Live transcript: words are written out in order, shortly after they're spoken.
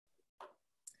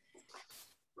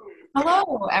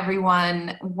Hello,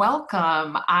 everyone.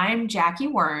 Welcome. I'm Jackie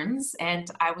Wernz, and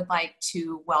I would like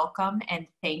to welcome and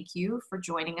thank you for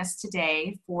joining us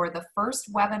today for the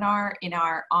first webinar in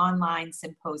our online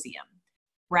symposium,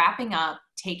 Wrapping Up,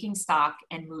 Taking Stock,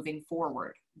 and Moving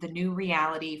Forward, the New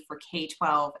Reality for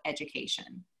K-12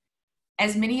 Education.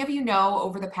 As many of you know,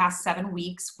 over the past 7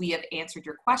 weeks, we have answered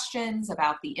your questions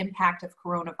about the impact of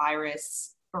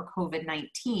coronavirus or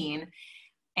COVID-19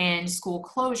 and school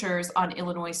closures on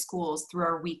Illinois schools through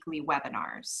our weekly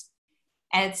webinars.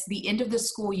 As the end of the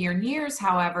school year nears,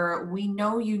 however, we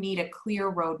know you need a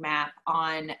clear roadmap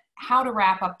on how to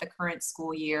wrap up the current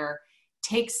school year,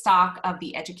 take stock of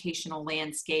the educational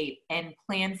landscape, and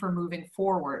plan for moving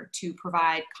forward to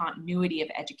provide continuity of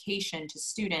education to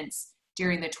students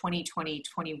during the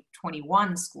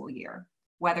 2020-2021 school year,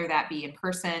 whether that be in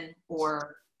person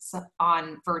or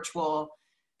on virtual,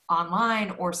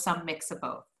 online, or some mix of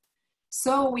both.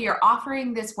 So we are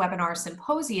offering this webinar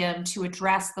symposium to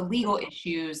address the legal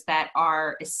issues that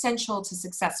are essential to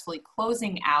successfully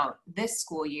closing out this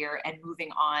school year and moving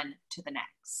on to the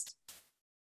next.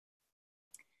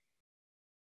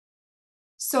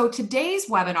 So today's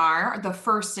webinar, the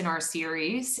first in our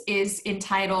series, is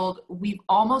entitled, We've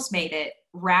Almost Made It,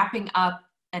 Wrapping Up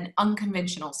an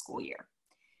Unconventional School Year.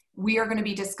 We are going to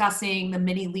be discussing the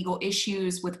many legal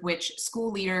issues with which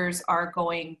school leaders are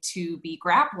going to be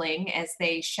grappling as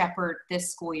they shepherd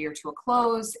this school year to a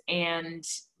close and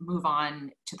move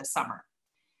on to the summer.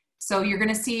 So you're going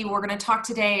to see, we're going to talk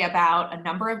today about a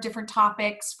number of different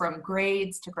topics, from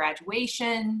grades to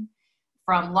graduation,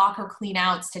 from locker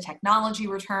cleanouts to technology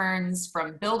returns,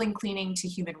 from building cleaning to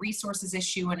human resources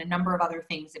issue, and a number of other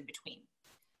things in between.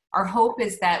 Our hope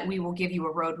is that we will give you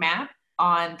a roadmap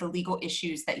on the legal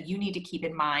issues that you need to keep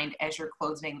in mind as you're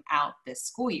closing out this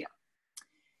school year.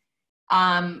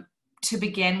 To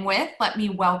begin with, let me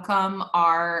welcome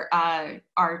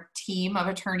our team of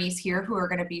attorneys here who are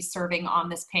going to be serving on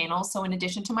this panel. So in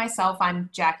addition to myself,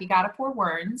 I'm Jackie Gharapour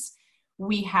Wernz.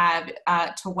 We have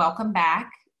to welcome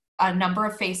back a number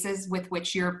of faces with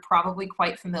which you're probably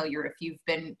quite familiar if you've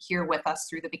been here with us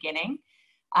through the beginning.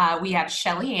 We have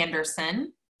Shelli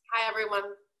Anderson. Hi,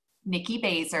 everyone. Nicki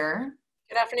Bazer.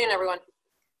 Good afternoon, everyone.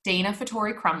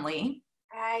 Fattore Crumley.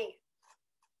 Hi.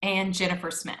 And Jennifer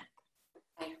Smith.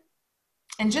 Hi.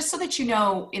 And just so that you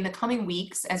know, in the coming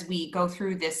weeks, as we go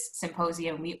through this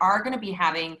symposium, we are going to be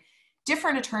having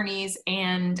different attorneys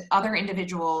and other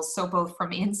individuals, so both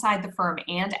from inside the firm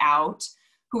and out,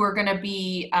 who are going to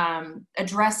be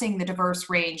addressing the diverse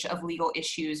range of legal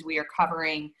issues we are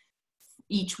covering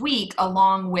each week,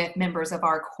 along with members of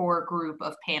our core group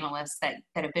of panelists that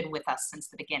have been with us since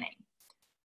the beginning.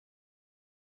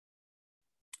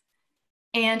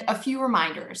 And a few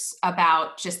reminders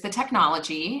about just the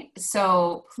technology.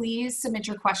 So please submit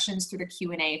your questions through the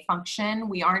Q&A function.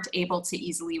 We aren't able to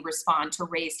easily respond to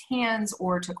raised hands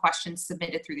or to questions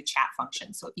submitted through the chat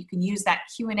function. So if you can use that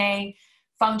Q&A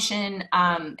function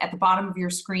at the bottom of your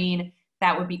screen,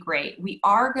 that would be great. We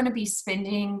are going to be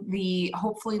spending the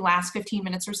hopefully last 15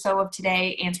 minutes or so of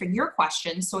today answering your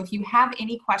questions. So if you have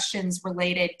any questions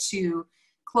related to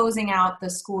closing out the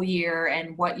school year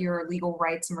and what your legal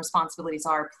rights and responsibilities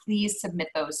are, please submit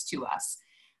those to us.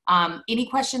 Any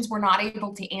questions we're not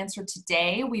able to answer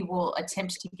today, we will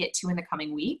attempt to get to in the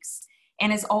coming weeks.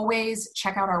 And as always,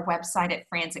 check out our website at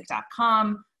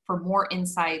franzic.com for more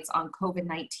insights on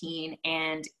COVID-19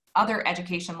 and other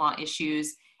education law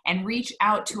issues, and reach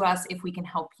out to us if we can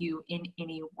help you in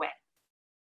any way.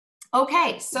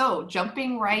 Okay, so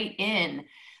jumping right in.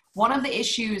 One of the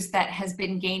issues that has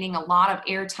been gaining a lot of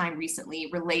airtime recently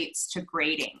relates to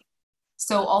grading.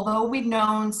 So although we've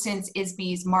known since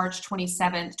ISBE's March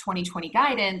 27th, 2020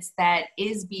 guidance that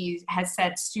ISBE has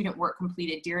said student work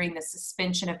completed during the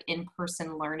suspension of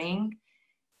in-person learning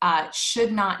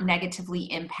should not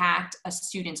negatively impact a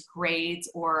student's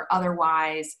grades or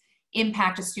otherwise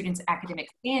impact a student's academic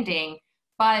standing,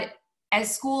 but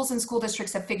as schools and school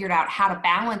districts have figured out how to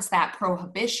balance that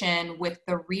prohibition with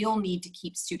the real need to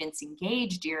keep students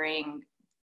engaged during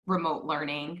remote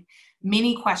learning,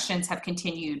 many questions have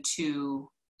continued to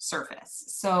surface.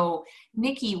 So,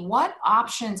 Nicki, what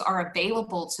options are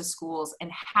available to schools and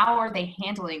how are they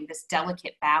handling this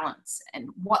delicate balance, and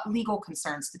what legal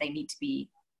concerns do they need to be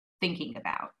thinking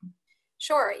about?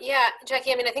 Sure. Yeah,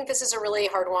 Jackie, I mean, I think this is a really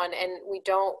hard one, and we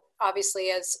don't, obviously,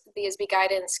 as the ISBE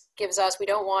guidance gives us, we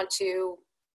don't want to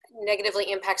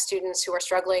negatively impact students who are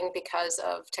struggling because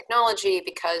of technology,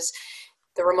 because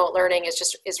the remote learning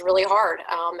is really hard,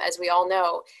 as we all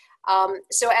know.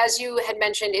 So as you had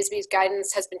mentioned, ISBE's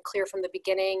guidance has been clear from the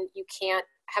beginning. You can't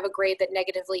have a grade that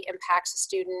negatively impacts a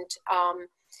student.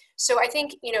 So I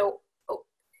think,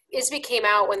 ISB came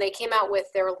out, when they came out with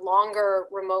their longer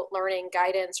remote learning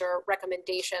guidance or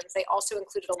recommendations, they also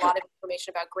included a lot of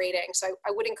information about grading. So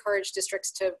I would encourage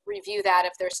districts to review that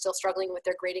if they're still struggling with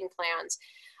their grading plans.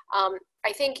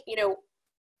 I think, you know,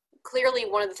 clearly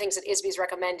one of the things that ISB is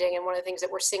recommending, and one of the things that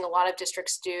we're seeing a lot of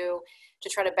districts do to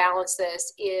try to balance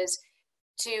this, is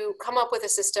to come up with a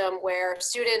system where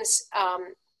students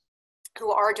who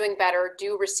are doing better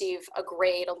do receive a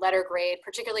grade, a letter grade,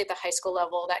 particularly at the high school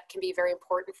level. That can be very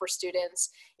important for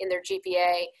students in their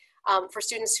GPA. For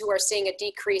students who are seeing a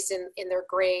decrease in their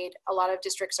grade, a lot of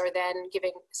districts are then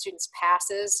giving students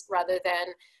passes rather than,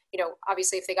 you know,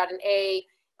 obviously if they got an A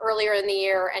earlier in the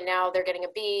year and now they're getting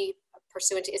a B,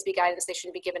 pursuant to ISB guidance, they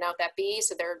shouldn't be giving out that B,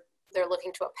 so they're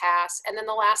looking to a pass. And then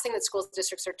the last thing that schools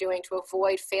districts are doing to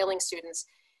avoid failing students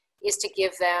is to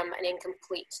give them an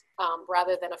incomplete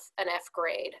rather than an F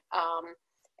grade.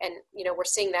 And you know, we're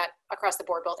seeing that across the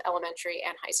board, both elementary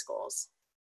and high schools.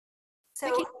 So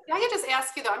Nicki, can I just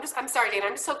ask you though, I'm sorry, Dana,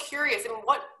 I'm just so curious. I mean,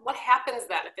 what happens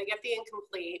then if they get the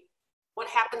incomplete? What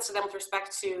happens to them with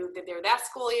respect to their that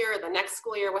school year or the next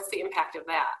school year? What's the impact of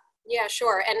that? Yeah,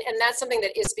 sure. And that's something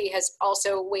that ISB has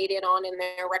also weighed in on in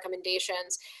their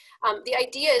recommendations. The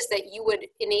idea is that you would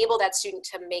enable that student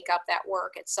to make up that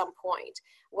work at some point.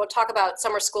 We'll talk about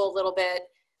summer school a little bit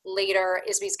later.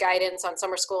 ISB's guidance on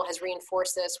summer school has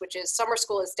reinforced this, which is summer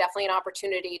school is definitely an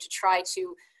opportunity to try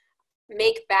to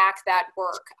make back that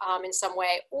work in some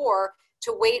way, or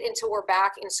to wait until we're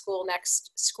back in school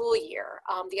next school year.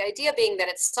 The idea being that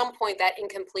at some point that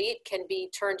incomplete can be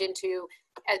turned into,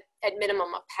 at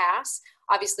minimum, a pass.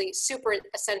 Obviously super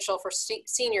essential for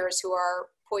seniors who are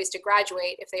poised to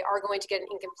graduate. If they are going to get an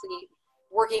incomplete,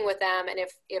 working with them, and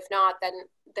if not,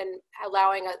 then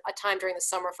allowing a time during the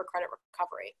summer for credit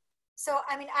recovery. So,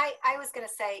 I mean, I was going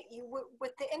to say,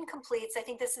 with the incompletes, I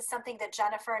think this is something that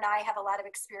Jennifer and I have a lot of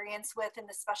experience with in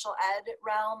the special ed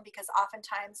realm, because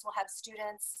oftentimes we'll have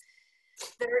students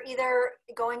that are either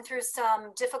going through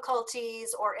some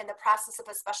difficulties or in the process of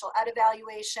a special ed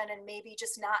evaluation and maybe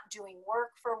just not doing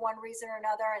work for one reason or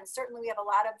another. And certainly we have a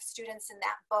lot of students in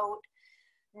that boat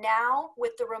now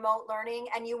with the remote learning,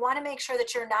 and you want to make sure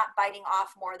that you're not biting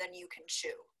off more than you can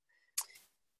chew.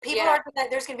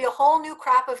 There's going to be a whole new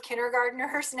crop of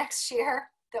kindergartners next year.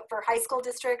 For high school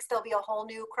districts, there'll be a whole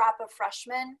new crop of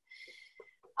freshmen.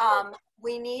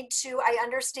 We need to, I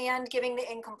understand giving the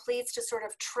incompletes to sort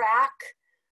of track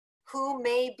who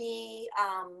may be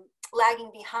lagging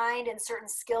behind in certain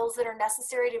skills that are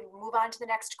necessary to move on to the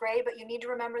next grade, but you need to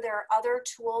remember there are other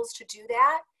tools to do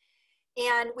that.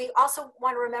 And we also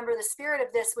want to remember the spirit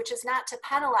of this, which is not to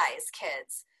penalize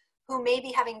kids who may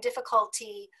be having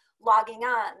difficulty logging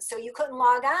on. So you couldn't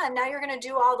log on. Now you're going to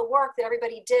do all the work that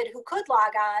everybody did who could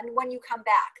log on when you come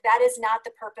back. That is not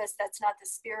the purpose. That's not the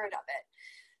spirit of it.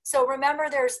 So remember,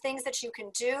 there's things that you can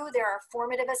do. There are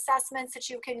formative assessments that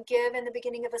you can give in the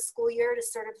beginning of a school year to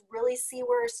sort of really see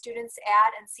where students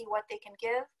at and see what they can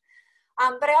give.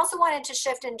 But I also wanted to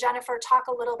shift, and Jennifer, talk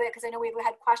a little bit, because I know we've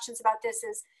had questions about this,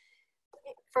 is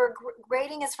for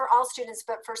grading is for all students,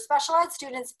 but for special ed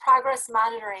students, progress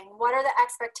monitoring, what are the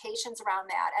expectations around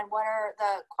that? And what are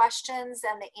the questions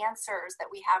and the answers that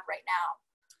we have right now?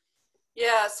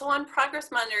 Yeah, so on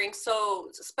progress monitoring, so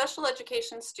special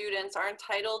education students are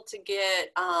entitled to get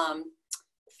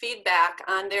feedback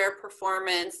on their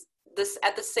performance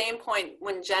at the same point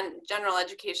when general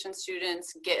education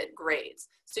students get grades.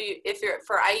 So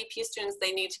for IEP students,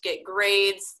 they need to get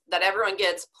grades that everyone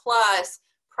gets plus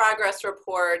progress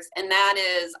reports, and that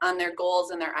is on their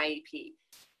goals in their IEP.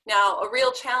 Now, a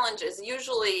real challenge is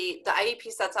usually the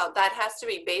IEP sets out that has to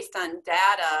be based on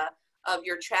data of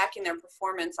you're tracking their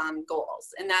performance on goals,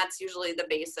 and that's usually the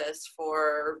basis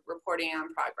for reporting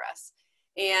on progress.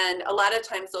 And a lot of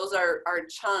times those are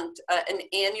chunked. An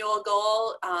annual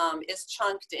goal is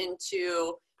chunked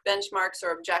into benchmarks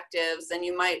or objectives, and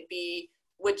you might be,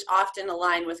 which often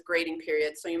align with grading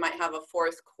periods. So you might have a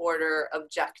fourth quarter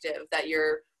objective that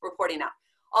you're reporting out.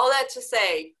 All that to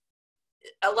say,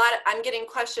 I'm getting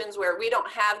questions where we don't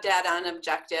have data on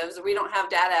objectives, we don't have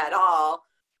data at all.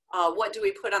 What do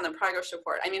we put on the progress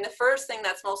report? I mean, the first thing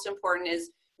that's most important is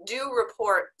do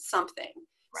report something.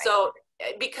 Right. So,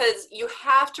 because you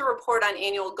have to report on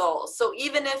annual goals. So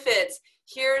even if it's,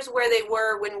 here's where they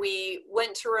were when we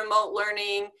went to remote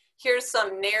learning, here's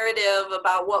some narrative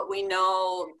about what we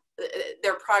know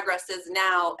their progress is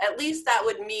now, at least that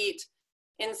would meet,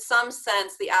 in some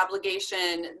sense, the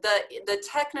obligation. The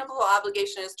technical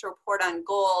obligation is to report on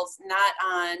goals, not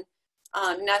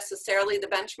on necessarily the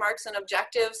benchmarks and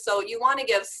objectives. So you want to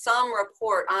give some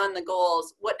report on the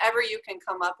goals, whatever you can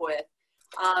come up with.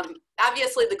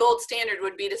 Obviously the gold standard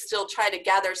would be to still try to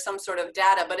gather some sort of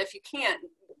data, but if you can't,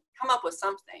 come up with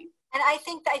something. And I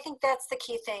think that's the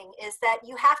key thing, is that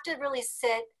you have to really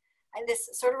sit, and this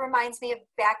sort of reminds me of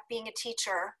back being a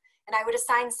teacher, and I would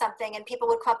assign something and people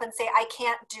would come up and say, I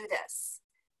can't do this.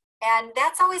 And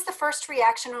that's always the first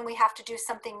reaction when we have to do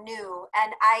something new.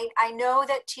 And I know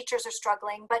that teachers are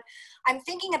struggling, but I'm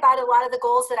thinking about a lot of the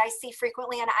goals that I see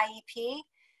frequently on IEP,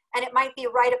 and it might be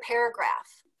write a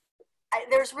paragraph.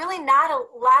 There's really not a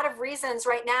lot of reasons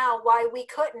right now why we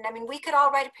couldn't. I mean, we could all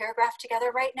write a paragraph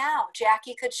together right now.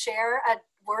 Jackie could share a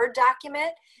Word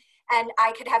document, and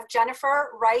I could have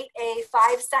Jennifer write a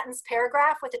 5-sentence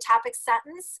paragraph with a topic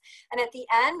sentence. And at the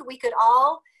end, we could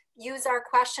all use our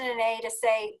question and A to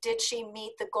say, did she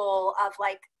meet the goal of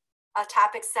like a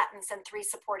topic sentence and 3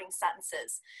 supporting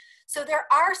sentences? So there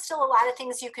are still a lot of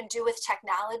things you can do with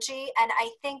technology. And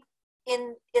I think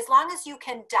as long as you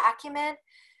can document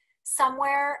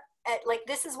somewhere, like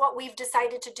this is what we've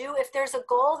decided to do. If there's a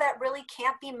goal that really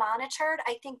can't be monitored,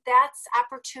 I think that's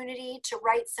opportunity to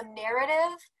write some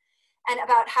narrative and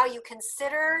about how you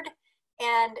considered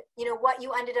and what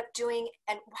you ended up doing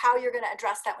and how you're going to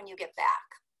address that when you get back.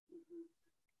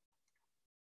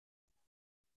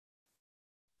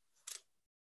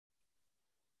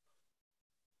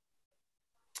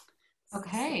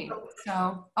 Okay,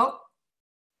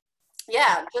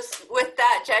 Yeah, just with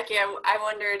that, Jackie, I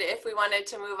wondered if we wanted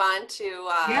to move on to...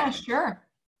 Yeah, sure.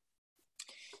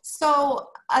 So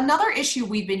another issue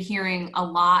we've been hearing a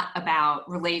lot about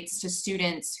relates to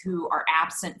students who are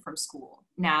absent from school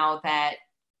now that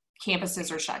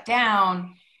campuses are shut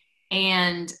down.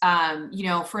 And,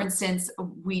 for instance,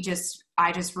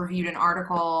 I just reviewed an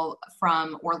article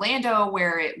from Orlando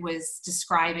where it was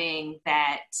describing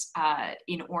that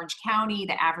in Orange County,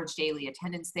 the average daily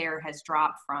attendance there has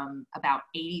dropped from about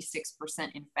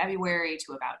 86% in February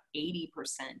to about 80%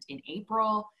 in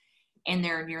April. And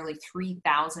there are nearly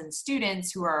 3,000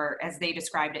 students who are, as they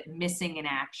described it, missing in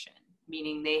action,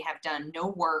 meaning they have done no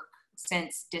work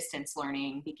since distance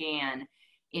learning began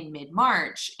in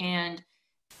mid-March. And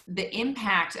the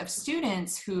impact of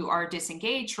students who are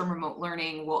disengaged from remote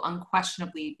learning will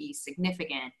unquestionably be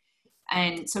significant.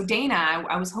 And so Dana,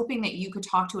 I was hoping that you could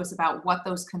talk to us about what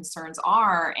those concerns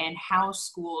are and how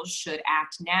schools should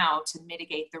act now to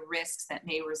mitigate the risks that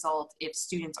may result if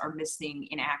students are missing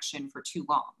in action for too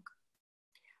long.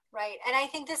 Right, and I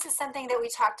think this is something that we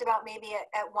talked about maybe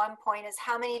at one point, is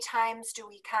how many times do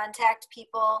we contact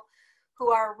people who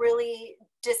are really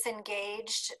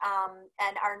disengaged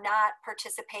and are not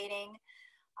participating.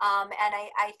 And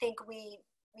I think we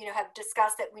have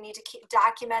discussed that we need to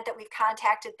document that we've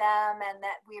contacted them and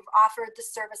that we've offered the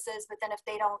services, but then if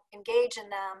they don't engage in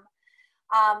them,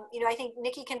 I think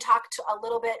Nicki can talk a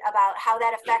little bit about how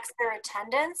that affects their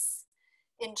attendance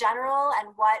in general and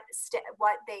what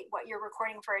you're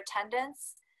recording for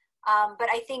attendance. But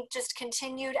I think just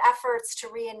continued efforts to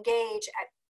re-engage,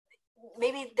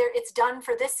 maybe it's done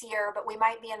for this year, but we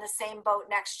might be in the same boat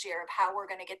next year of how we're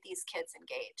going to get these kids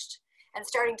engaged and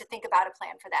starting to think about a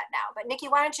plan for that now. But Nicki,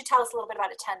 why don't you tell us a little bit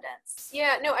about attendance?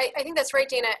 Yeah, no, I think that's right,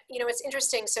 Dana. It's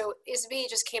interesting. So ISB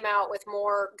just came out with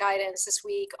more guidance this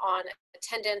week on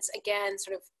attendance, again,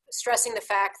 sort of stressing the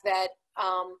fact that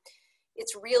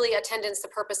it's really attendance. The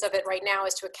purpose of it right now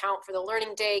is to account for the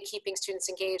learning day, keeping students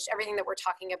engaged, everything that we're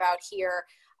talking about here.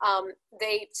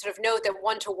 They sort of note that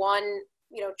one-to-one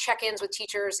check-ins with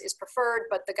teachers is preferred,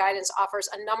 but the guidance offers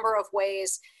a number of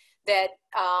ways that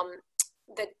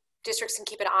that districts can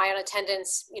keep an eye on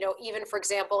attendance. Even for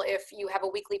example, if you have a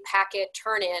weekly packet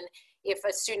turn-in, if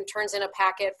a student turns in a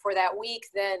packet for that week,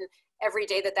 then every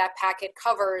day that packet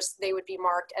covers, they would be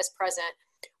marked as present.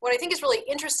 What I think is really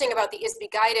interesting about the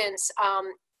ISB guidance,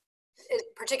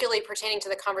 particularly pertaining to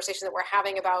the conversation that we're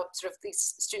having about sort of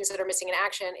these students that are missing in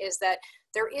action, is that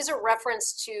there is a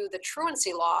reference to the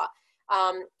truancy law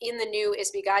in the new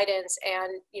ISB guidance,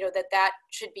 and that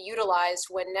should be utilized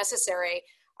when necessary.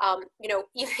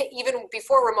 Even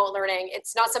before remote learning,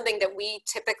 it's not something that we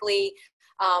typically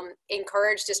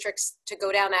encourage districts to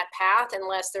go down that path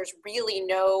unless there's really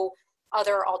no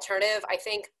other alternative. I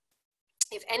think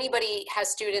if anybody has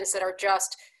students that are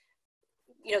just,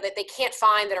 that they can't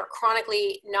find, that are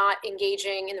chronically not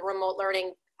engaging in the remote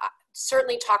learning,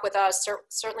 certainly talk with us,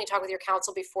 certainly talk with your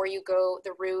council before you go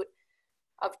the route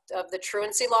of the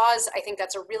truancy laws. I think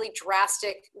that's a really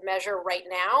drastic measure right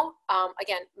now.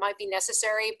 Again, might be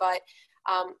necessary, but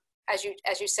as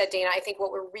you said, Dana, I think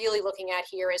what we're really looking at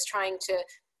here is trying to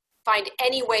find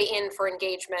any way in for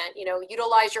engagement. You know,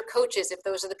 utilize your coaches if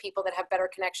those are the people that have better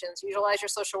connections. Utilize your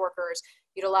social workers,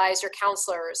 utilize your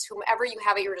counselors, whomever you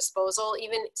have at your disposal.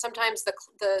 Even sometimes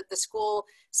the school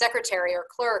secretary or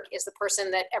clerk is the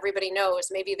person that everybody knows.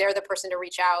 Maybe they're the person to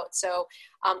reach out. So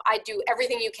I do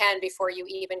everything you can before you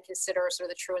even consider sort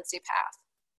of the truancy path.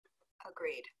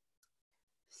 Agreed.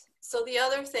 So the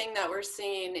other thing that we're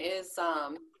seeing is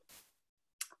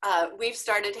we've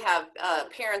started to have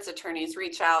parents' attorneys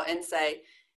reach out and say,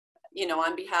 you know,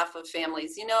 on behalf of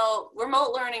families, you know,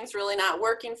 remote learning is really not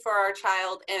working for our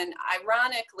child. And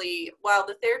ironically, while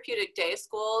the therapeutic day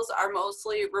schools are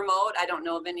mostly remote, I don't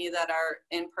know of any that are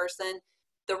in person,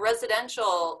 the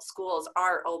residential schools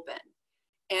are open.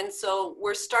 And so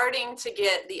we're starting to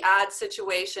get the odd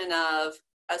situation of,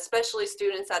 especially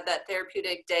students at that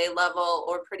therapeutic day level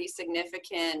or pretty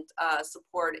significant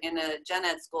support in a gen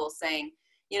ed school saying,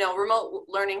 you know, remote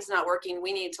learning's not working,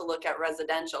 we need to look at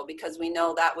residential because we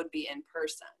know that would be in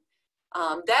person.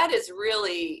 That is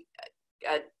really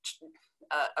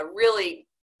a really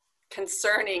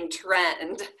concerning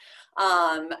trend.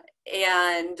 And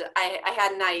I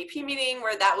had an IEP meeting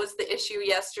where that was the issue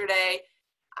yesterday.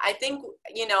 I think,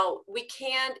 you know, we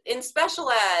can't, in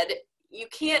special ed, you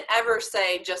can't ever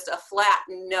say just a flat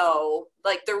no.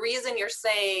 Like the reason you're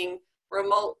saying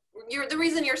the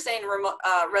reason you're saying remote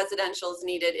residential is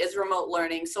needed is remote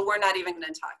learning, so we're not even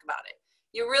going to talk about it.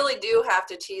 You really do have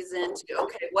to tease into,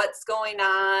 okay, what's going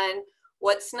on,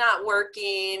 what's not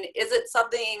working, is it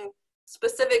something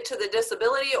specific to the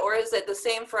disability, or is it the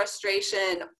same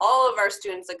frustration all of our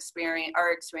students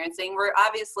are experiencing? We're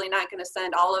obviously not going to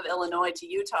send all of Illinois to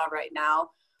Utah right now,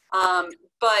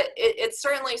 but it's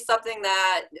certainly something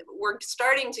that we're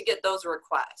starting to get those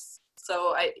requests.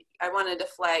 So I wanted to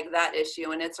flag that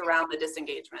issue, and it's around the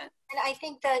disengagement. And I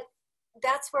think that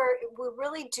that's where we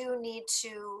really do need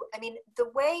to, I mean, the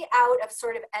way out of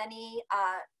sort of any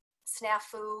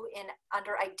snafu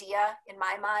under IDEA, in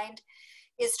my mind,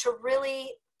 is to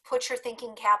really put your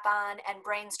thinking cap on and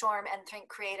brainstorm and think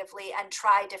creatively and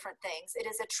try different things. It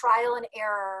is a trial and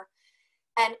error.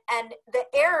 And the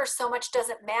error so much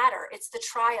doesn't matter. It's the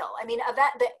trial. I mean,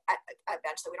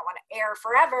 eventually we don't want to err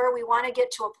forever. We want to get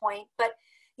to a point, but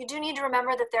you do need to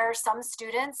remember that there are some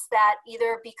students that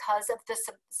either because of the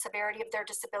severity of their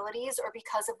disabilities or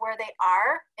because of where they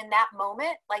are in that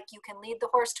moment, like you can lead the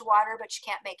horse to water, but you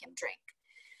can't make him drink.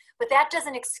 But that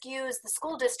doesn't excuse the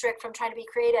school district from trying to be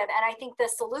creative. And I think the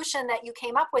solution that you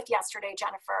came up with yesterday,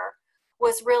 Jennifer,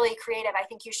 was really creative. I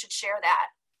think you should share that.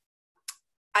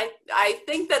 I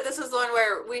think that this is the one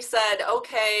where we said,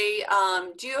 okay,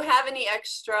 do you have any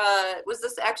extra, was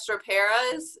this extra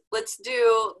paras? Let's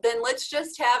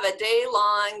just have a day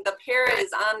long, the para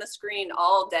is on the screen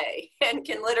all day and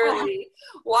can literally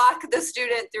walk the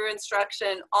student through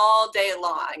instruction all day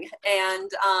long. And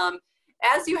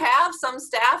as you have some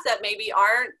staff that maybe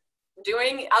aren't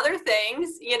doing other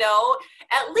things, you know,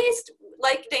 at least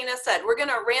like Dana said, we're going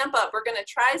to ramp up, we're going to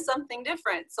try something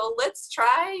different. So let's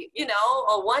try, you know,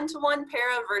 a one-to-one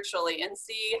para virtually and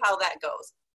see how that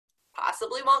goes.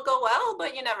 Possibly won't go well,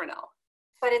 but you never know.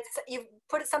 But you've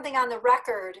put something on the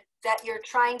record that you're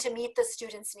trying to meet the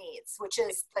students' needs, which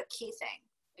is the key thing.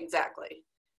 Exactly.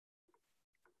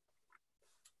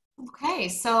 Okay,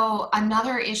 so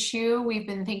another issue we've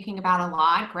been thinking about a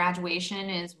lot, graduation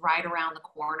is right around the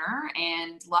corner,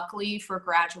 and luckily for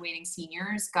graduating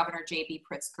seniors, Governor J.B.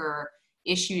 Pritzker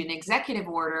issued an executive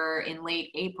order in late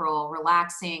April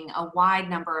relaxing a wide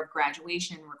number of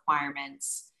graduation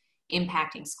requirements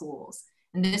impacting schools.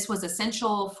 And this was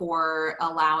essential for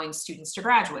allowing students to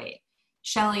graduate.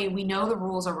 Shelli, we know the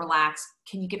rules are relaxed.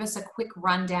 Can you give us a quick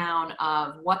rundown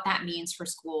of what that means for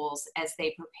schools as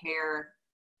they prepare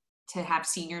to have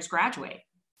seniors graduate?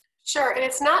 Sure, and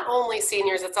it's not only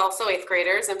seniors, it's also 8th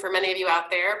graders. And for many of you out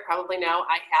there probably know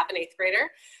I have an 8th grader.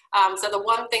 So the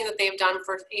one thing that they've done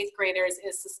for 8th graders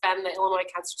is suspend the Illinois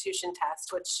Constitution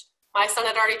test, which my son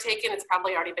had already taken. It's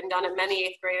probably already been done in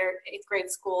many 8th grade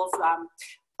schools.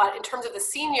 But in terms of the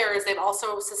seniors, they've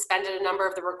also suspended a number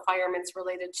of the requirements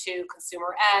related to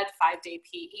consumer ed, 5-day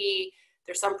PE.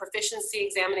 There's some proficiency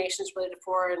examinations related to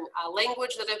foreign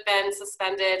language that have been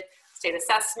suspended, state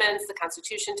assessments, the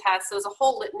Constitution test. So there's a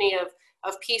whole litany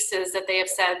of pieces that they have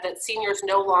said that seniors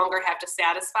no longer have to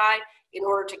satisfy in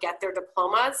order to get their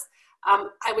diplomas.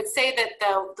 I would say that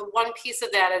the one piece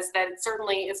of that is that it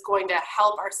certainly is going to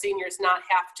help our seniors not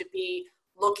have to be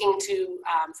looking to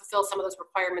fulfill some of those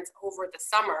requirements over the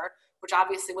summer, which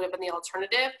obviously would have been the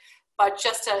alternative. But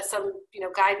just some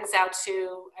guidance out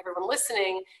to everyone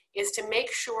listening is to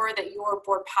make sure that your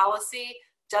board policy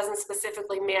doesn't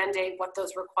specifically mandate what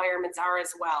those requirements are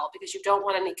as well, because you don't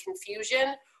want any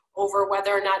confusion over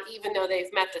whether or not, even though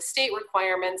they've met the state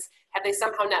requirements, have they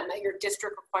somehow not met your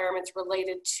district requirements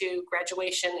related to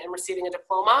graduation and receiving a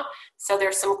diploma. So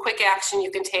there's some quick action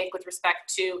you can take with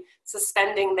respect to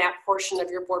suspending that portion of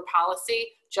your board policy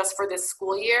just for this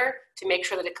school year to make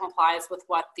sure that it complies with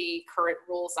what the current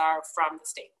rules are from the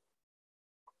state.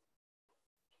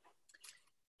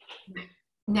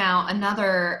 Now,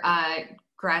 another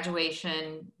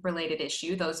graduation related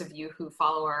issue, those of you who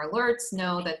follow our alerts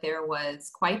know that there was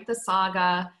quite the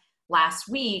saga last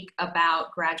week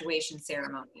about graduation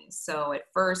ceremonies. So at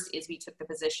first, ISB took the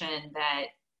position that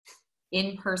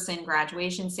in-person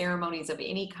graduation ceremonies of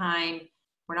any kind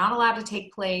were not allowed to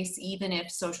take place even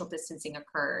if social distancing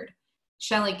occurred.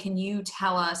 Shelli, can you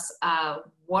tell us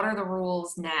what are the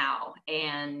rules now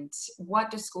and what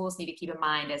do schools need to keep in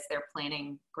mind as they're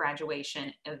planning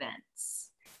graduation events?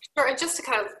 Sure, and just to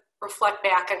kind of reflect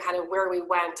back on kind of where we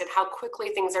went and how quickly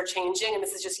things are changing, and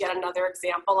this is just yet another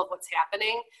example of what's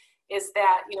happening, is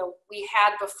that, you know, we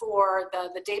had before,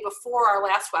 the day before our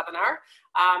last webinar,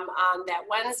 on that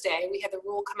Wednesday, we had the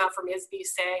rule come out from ISB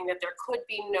saying that there could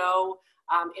be no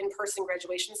in-person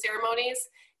graduation ceremonies,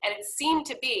 and it seemed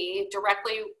to be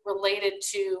directly related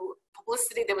to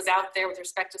publicity that was out there with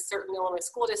respect to certain Illinois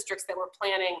school districts that were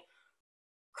planning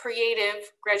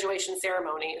creative graduation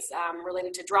ceremonies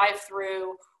related to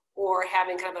drive-through or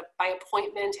having kind of a by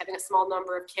appointment, having a small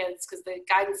number of kids, because the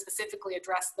guidance specifically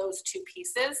addressed those two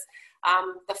pieces.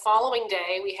 The following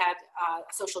day, we had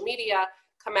social media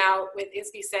come out with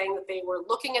ISB saying that they were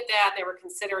looking at that, they were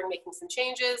considering making some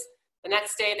changes. The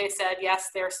next day they said, yes,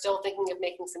 they're still thinking of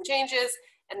making some changes.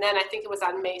 And then I think it was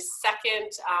on May 2nd,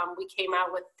 they came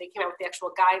out with the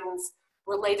actual guidance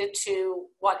related to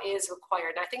what is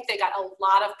required. And I think they got a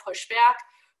lot of pushback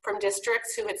from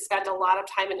districts who had spent a lot of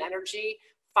time and energy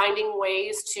finding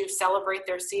ways to celebrate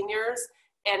their seniors,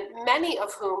 and many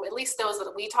of whom, at least those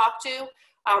that we talked to,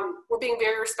 were being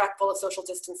very respectful of social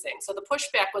distancing. So the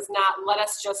pushback was not, let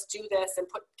us just do this and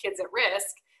put kids at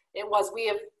risk. It was, we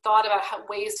have thought about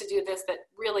ways to do this that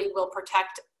really will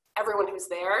protect everyone who's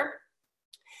there.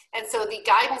 And so the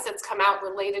guidance that's come out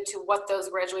related to what those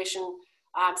graduation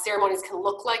ceremonies can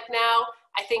look like now,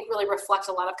 I think really reflect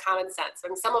a lot of common sense.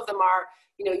 And some of them are,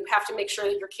 you know, you have to make sure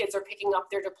that your kids are picking up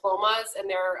their diplomas and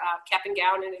their cap and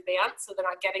gown in advance so they're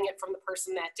not getting it from the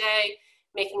person that day,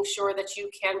 making sure that you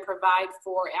can provide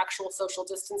for actual social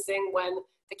distancing when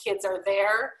the kids are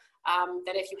there.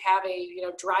 That if you have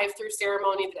a drive-through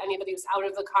ceremony, that anybody who's out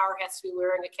of the car has to be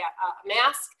wearing a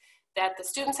mask, that the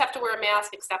students have to wear a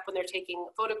mask except when they're taking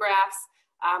photographs.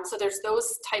 So there's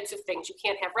those types of things. You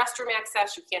can't have restroom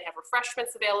access, you can't have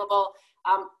refreshments available,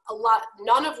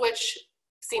 none of which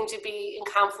seem to be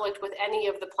in conflict with any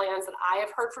of the plans that I have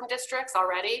heard from districts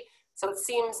already. So it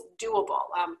seems doable.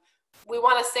 We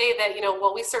want to say that,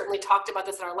 while we certainly talked about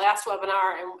this in our last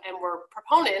webinar and we're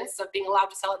proponents of being allowed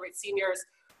to celebrate seniors,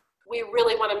 we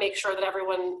really want to make sure that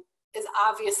everyone is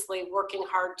obviously working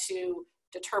hard to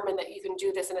determine that you can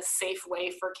do this in a safe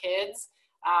way for kids,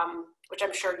 which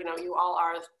I'm sure, you all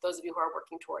are, those of you who are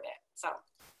working toward it. So.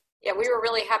 Yeah, we were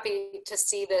really happy to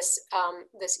see this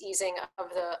this easing of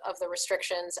the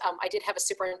restrictions. I did have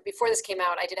before this came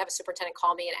out, I did have a superintendent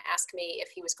call me and ask me if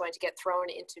he was going to get thrown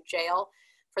into jail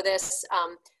for this.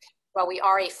 While we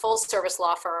are a full service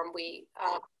law firm, we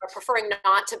are preferring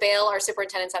not to bail our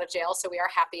superintendents out of jail. So we are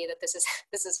happy that this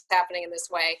is happening in this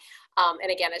way.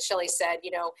 And again, as Shelli said,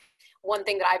 one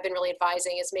thing that I've been really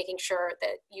advising is making sure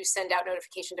that you send out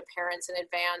notification to parents in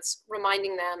advance,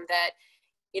 reminding them that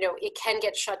it can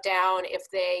get shut down if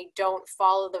they don't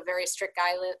follow the very strict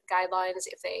guidelines,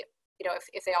 if they,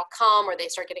 if they all come or they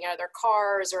start getting out of their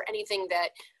cars or anything that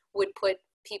would put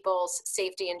people's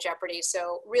safety in jeopardy.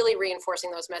 So really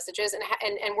reinforcing those messages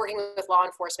and working with law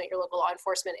enforcement, your local law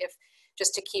enforcement,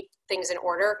 just to keep things in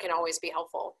order can always be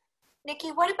helpful. Nikki,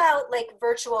 what about like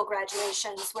virtual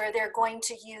graduations where they're going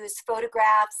to use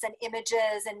photographs and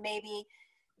images and maybe,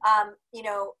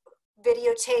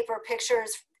 videotape or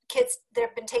pictures, kids that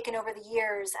have been taken over the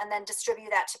years, and then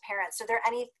distribute that to parents? Are there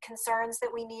any concerns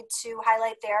that we need to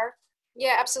highlight there?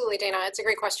 Yeah, absolutely, Dana. It's a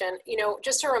great question.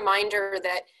 Just a reminder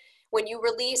that when you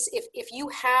release, if you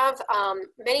have,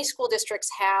 many school districts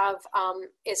have,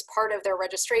 as part of their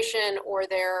registration or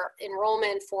their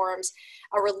enrollment forms,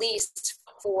 a release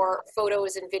for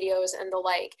photos and videos and the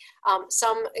like.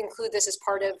 Some include this as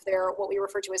part of their, what we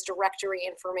refer to as directory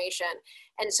information.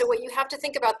 And so what you have to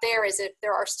think about there is if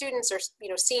there are students or,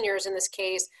 seniors in this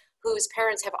case, whose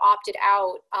parents have opted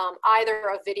out either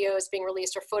of videos being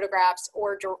released or photographs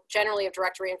or generally of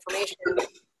directory information,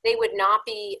 they would not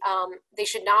be, they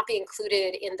should not be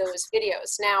included in those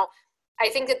videos. Now, I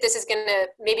think that this is going to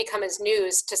maybe come as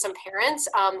news to some parents.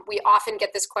 We often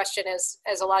get this question,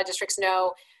 as a lot of districts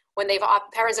know, when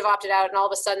parents have opted out and all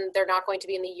of a sudden they're not going to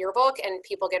be in the yearbook, and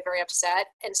people get very upset.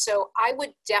 And so I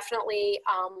would definitely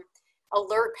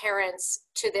alert parents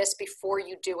to this before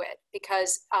you do it,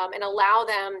 because and allow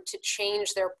them to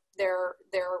change their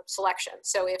selection.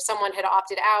 So if someone had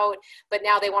opted out, but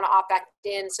now they want to opt back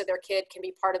in so their kid can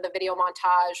be part of the video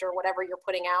montage or whatever you're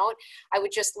putting out, I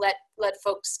would just let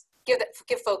folks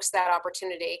give folks that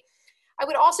opportunity. I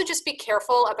would also just be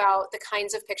careful about the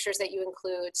kinds of pictures that you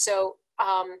include. So,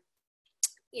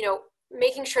 you know,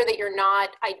 making sure that you're not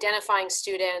identifying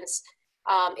students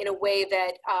in a way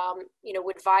that, you know,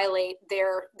 would violate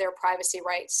their privacy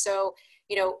rights. So,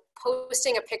 you know,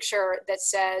 posting a picture that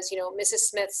says, you know,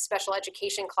 Mrs. Smith's special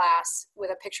education class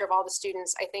with a picture of all the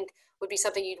students, I think would be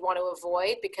something you'd want to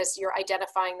avoid, because you're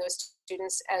identifying those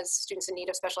students as students in need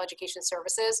of special education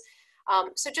services.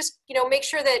 So just, you know, make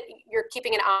sure that you're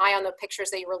keeping an eye on the pictures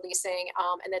that you're releasing,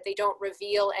 and that they don't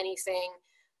reveal anything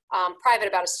private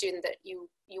about a student that you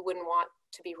wouldn't want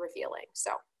to be revealing.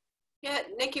 So. Yeah,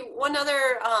 Nicki, one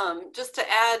other, just to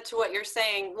add to what you're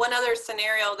saying, one other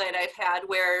scenario that I've had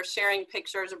where sharing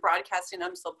pictures or broadcasting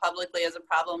them so publicly is a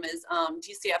problem is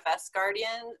DCFS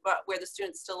guardian, where the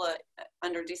student's still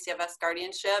under DCFS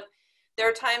guardianship. There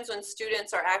are times when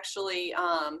students are actually,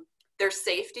 their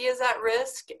safety is at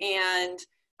risk, and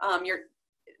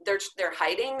they're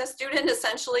hiding the student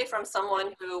essentially from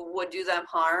someone who would do them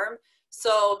harm.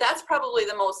 So that's probably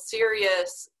the most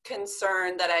serious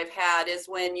concern that I've had, is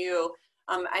when you,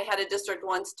 I had a district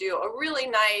once do a really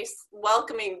nice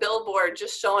welcoming billboard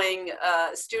just showing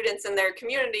students in their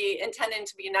community intending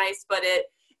to be nice, but it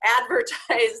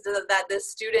advertised that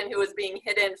this student who was being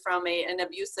hidden from an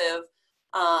abusive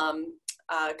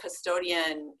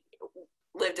custodian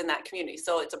lived in that community.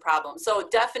 So it's a problem. So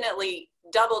definitely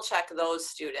double check those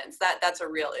students. That's a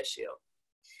real issue.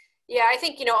 Yeah, I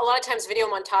think, you know, a lot of times video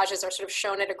montages are sort of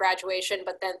shown at a graduation,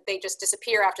 but then they just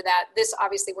disappear after that. This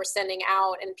obviously we're sending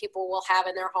out and people will have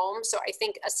in their home. So I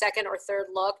think a second or third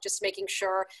look, just making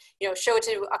sure, you know, show it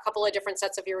to a couple of different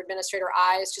sets of your administrator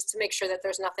eyes, just to make sure that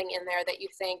there's nothing in there that you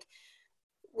think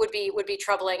would be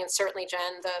troubling. And certainly,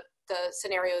 Jen, the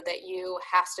scenario that you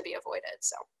has to be avoided.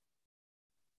 So.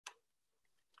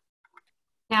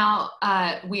 Now,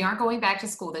 we aren't going back to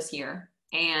school this year.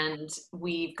 And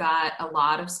we've got a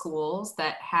lot of schools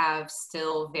that have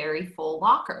still very full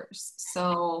lockers.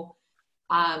 So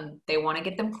they want to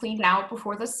get them cleaned out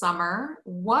before the summer.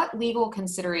 What legal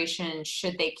considerations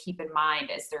should they keep in mind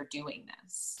as they're doing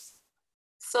this?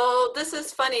 So this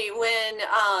is funny.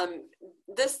 When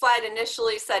this slide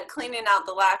initially said cleaning out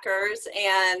the lockers,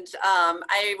 and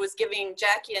I was giving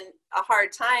Jackie a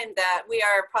hard time that we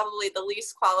are probably the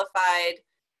least qualified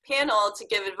panel to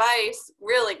give advice,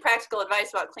 really practical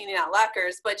advice about cleaning out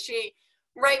lockers, but she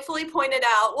rightfully pointed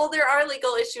out, well, there are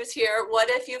legal issues here. What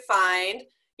if you find,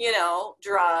 you know,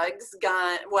 drugs,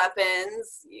 gun,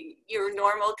 weapons, your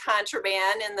normal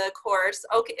contraband in the course?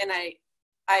 Okay, and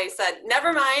I said,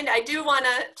 never mind, I do want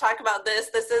to talk about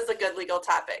this. This is a good legal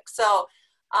topic. So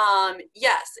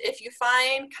yes, if you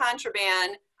find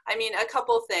contraband, I mean, a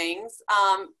couple things.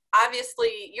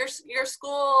 Obviously, your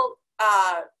school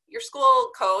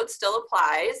code still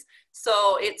applies,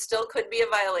 so it still could be a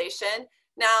violation.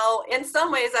 Now, in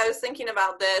some ways, I was thinking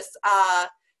about this,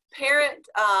 parent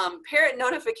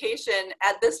notification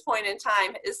at this point in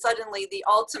time is suddenly the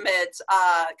ultimate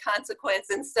consequence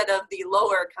instead of the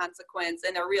lower consequence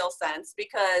in a real sense,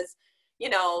 because, you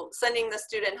know, sending the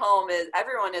student home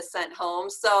everyone is sent home.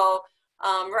 So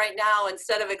right now,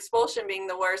 instead of expulsion being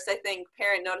the worst, I think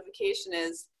parent notification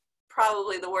is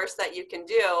probably the worst that you can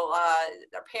do.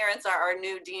 Our parents are our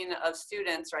new dean of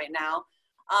students right now.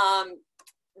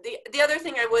 The other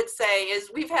thing I would say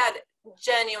is we've had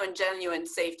genuine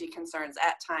safety concerns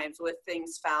at times with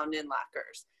things found in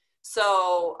lockers.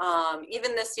 So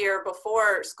even this year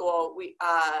before school,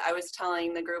 I was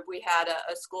telling the group we had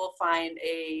a school find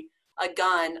a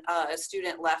gun a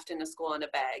student left in a school in a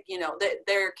bag. You know,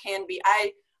 there can be,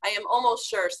 I am almost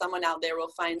sure someone out there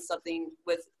will find something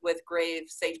with grave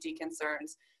safety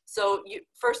concerns. So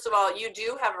first of all, you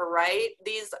do have a right.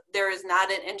 There is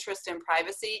not an interest in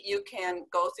privacy. You can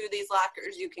go through these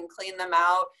lockers, you can clean them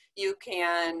out, you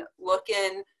can look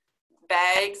in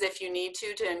bags if you need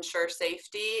to ensure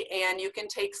safety, and you can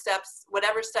take steps,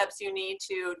 whatever steps you need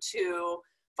to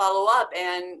follow up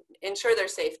and ensure their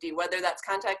safety, whether that's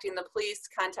contacting the police,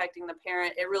 contacting the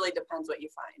parent. It really depends what you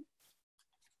find.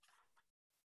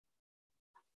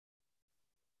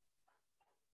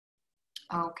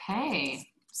 Okay,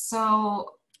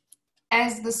 so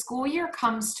As the school year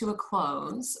comes to a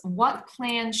close, what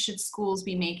plans should schools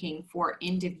be making for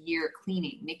end of year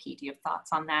cleaning? Nicki, do you have thoughts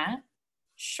on that?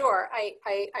 Sure. I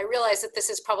realize that this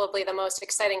is probably the most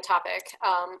exciting topic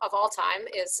of all time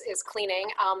is cleaning.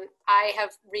 I have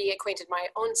reacquainted my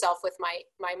own self with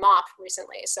my mop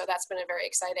recently, so that's been a very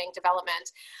exciting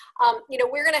development. You know,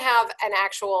 we're going to have an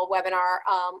actual webinar.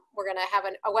 We're going to have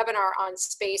a webinar on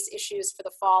space issues for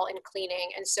the fall in cleaning,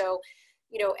 and so,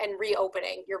 you know, and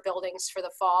reopening your buildings for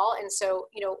the fall. And so,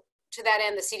 you know, to that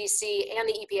end, the CDC and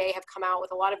the EPA have come out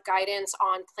with a lot of guidance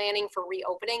on planning for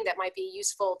reopening that might be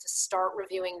useful to start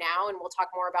reviewing now. And we'll talk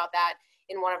more about that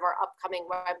in one of our upcoming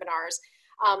webinars.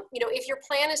 You know, if your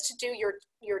plan is to do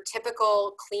your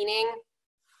typical cleaning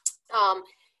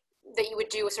that you would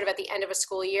do sort of at the end of a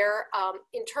school year,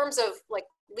 in terms of like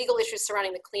legal issues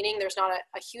surrounding the cleaning, there's not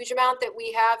a huge amount that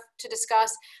we have to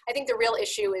discuss. I think the real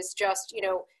issue is just, you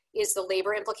know, is the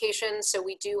labor implications. So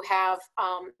we do have,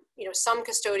 you know, some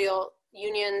custodial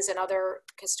unions and other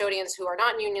custodians who are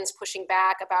not in unions pushing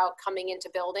back about coming into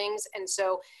buildings. And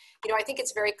so, you know, I think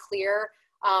it's very clear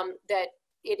that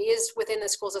it is within the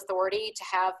school's authority to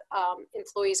have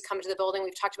employees come to the building.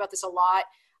 We've talked about this a lot.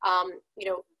 You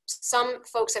know, some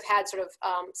folks have had sort of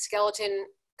skeleton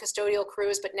custodial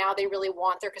crews, but now they really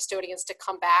want their custodians to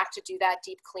come back to do that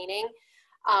deep cleaning.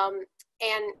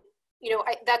 And you know,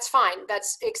 that's fine.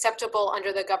 That's acceptable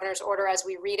under the governor's order as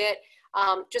we read it.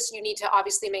 Just you need to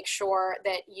obviously make sure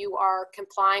that you are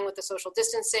complying with the social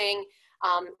distancing.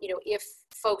 You know, if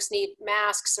folks need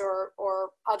masks or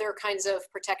other kinds of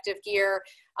protective gear,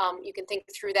 you can think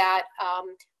through that.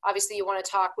 Obviously, you want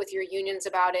to talk with your unions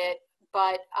about it,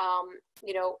 but,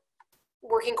 you know,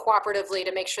 working cooperatively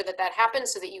to make sure that that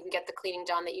happens so that you can get the cleaning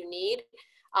done that you need.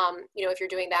 You know, if you're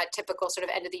doing that typical sort of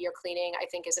end of the year cleaning, I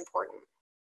think is important.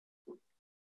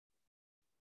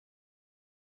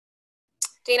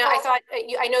 Dana, I thought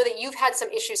I know that you've had some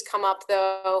issues come up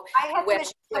though. I had some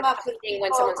issues come up with people,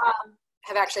 when someone's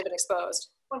have actually been exposed.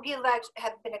 When people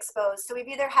have been exposed. So we've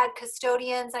either had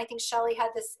custodians, I think Shelli had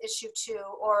this issue too,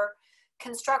 or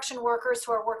construction workers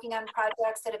who are working on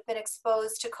projects that have been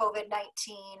exposed to COVID-19.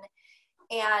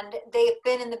 And they've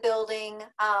been in the building,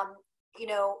 you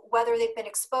know, whether they've been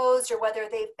exposed or whether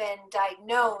they've been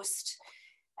diagnosed,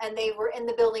 and they were in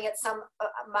the building at some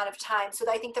amount of time. So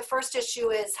I think the first issue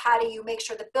is how do you make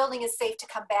sure the building is safe to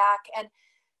come back? And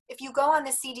if you go on the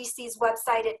CDC's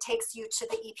website, it takes you to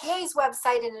the EPA's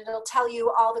website and it'll tell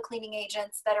you all the cleaning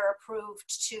agents that are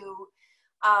approved to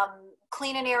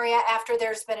clean an area after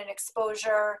there's been an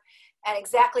exposure and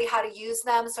exactly how to use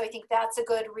them. So I think that's a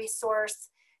good resource.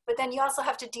 But then you also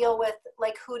have to deal with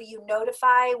like, who do you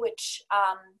notify, which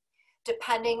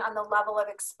depending on the level of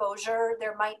exposure,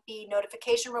 there might be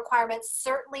notification requirements,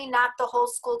 certainly not the whole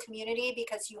school community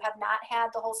because you have not had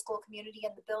the whole school community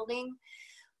in the building,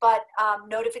 but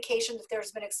notification that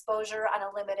there's been exposure on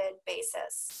a limited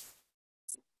basis.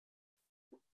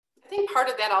 I think part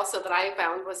of that also that I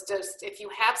found was just if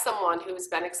you have someone who's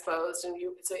been exposed and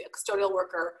it's a custodial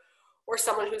worker or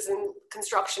someone who's in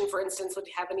construction, for instance, would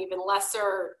have an even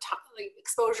lesser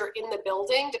exposure in the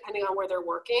building depending on where they're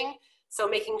working. So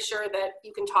making sure that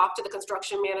you can talk to the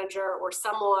construction manager or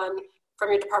someone from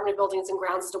your Department of Buildings and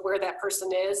Grounds as to where that person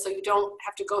is, so you don't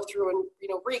have to go through and, you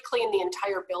know, re-clean the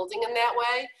entire building in that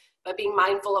way, but being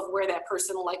mindful of where that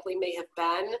person likely may have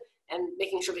been and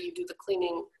making sure that you do the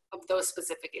cleaning of those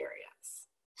specific areas.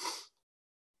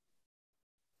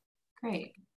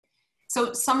 Great.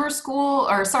 So summer is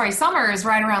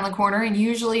right around the corner, and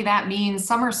usually that means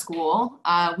summer school.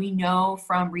 We know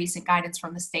from recent guidance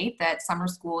from the state that summer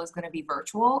school is going to be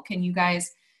virtual. Can you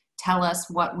guys tell us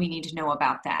what we need to know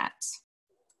about that?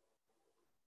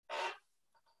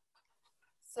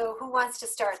 So who wants to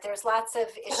start? There's lots of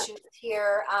issues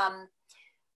here.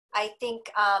 I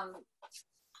think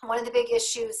one of the big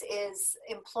issues is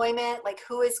employment, like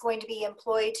who is going to be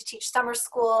employed to teach summer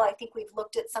school. I think we've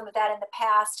looked at some of that in the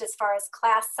past as far as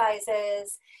class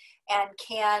sizes and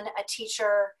can a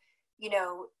teacher, you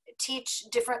know, teach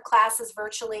different classes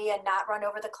virtually and not run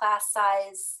over the class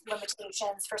size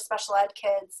limitations for special ed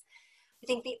kids. I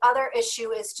think the other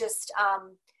issue is just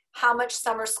how much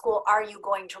summer school are you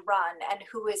going to run and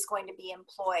who is going to be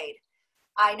employed.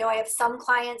 I know I have some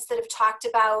clients that have talked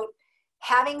about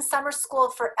having summer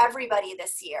school for everybody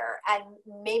this year and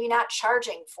maybe not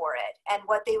charging for it. And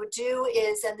what they would do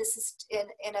is, and this is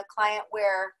in a client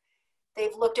where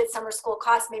they've looked at summer school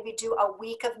costs, maybe do a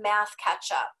week of math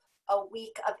catch up, a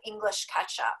week of English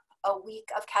catch up, a week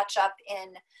of catch up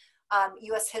in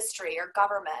US history or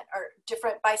government or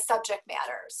different by subject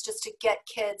matters, just to get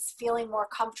kids feeling more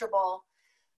comfortable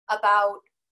about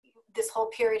this whole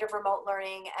period of remote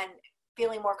learning and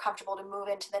feeling more comfortable to move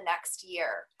into the next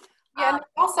year. Yeah, and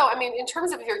also, I mean, in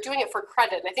terms of if you're doing it for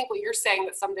credit, and I think what you're saying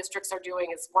that some districts are doing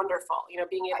is wonderful, you know,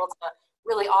 being able to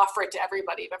really offer it to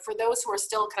everybody. But for those who are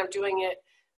still kind of doing it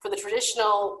for the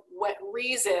traditional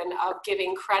reason of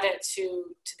giving credit to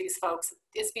these folks,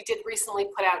 ISB did recently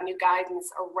put out new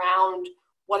guidance around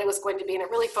what it was going to be, and it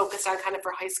really focused on kind of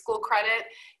for high school credit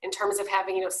in terms of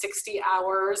having, you know, 60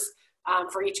 hours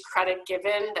for each credit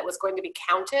given that was going to be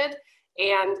counted.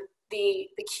 And the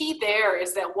key there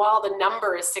is that while the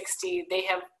number is 60, they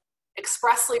have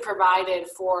expressly provided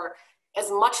for as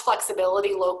much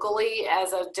flexibility locally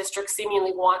as a district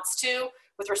seemingly wants to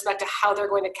with respect to how they're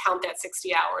going to count that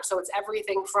 60 hours. So it's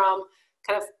everything from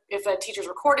kind of if a teacher's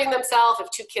recording themselves, if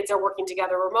two kids are working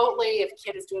together remotely, if a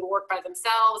kid is doing work by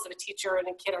themselves, if a teacher and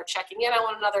a kid are checking in on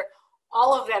one another,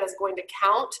 all of that is going to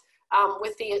count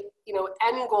with the, you know,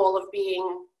 end goal of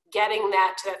getting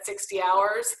that to that 60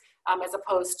 hours as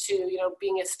opposed to, you know,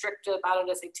 being as strict about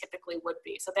it as they typically would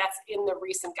be. So that's in the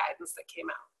recent guidance that came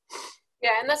out.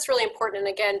 Yeah, and that's really important.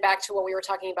 And again, back to what we were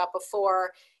talking about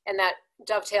before, and that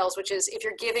dovetails, which is if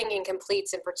you're giving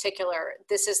incompletes in particular,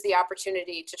 this is the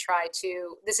opportunity to try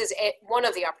to, this is one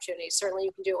of the opportunities. Certainly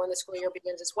you can do it when the school year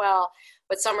begins as well,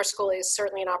 but summer school is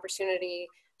certainly an opportunity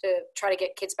to try to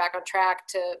get kids back on track,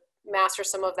 to master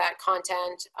some of that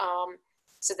content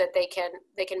so that they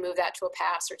can move that to a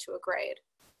pass or to a grade.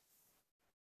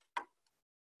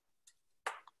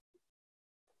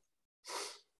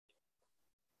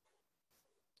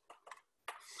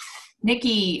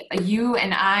 Nicki, you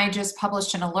and I just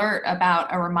published an alert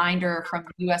about a reminder from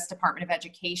the U.S. Department of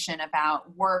Education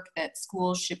about work that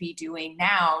schools should be doing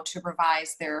now to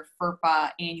revise their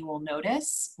FERPA annual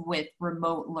notice with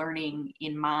remote learning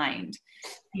in mind.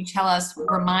 Can you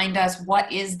remind us,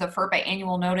 what is the FERPA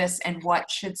annual notice and what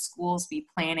should schools be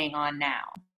planning on now?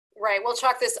 Right, we'll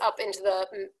chalk this up into the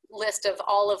list of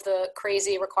all of the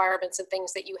crazy requirements and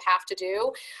things that you have to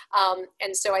do.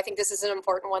 And so I think this is an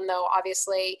important one though,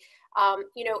 obviously.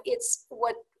 You know, it's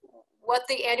what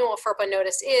the annual FERPA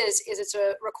notice is it's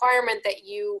a requirement that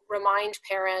you remind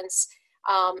parents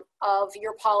of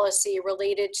your policy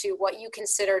related to what you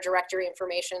consider directory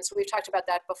information. So we've talked about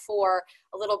that before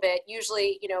a little bit.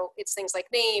 Usually, you know, it's things like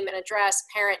name and address,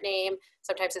 parent name,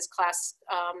 sometimes it's class,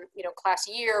 you know, class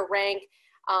year, rank,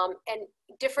 and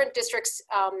different districts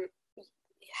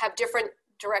have different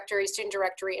student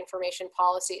directory information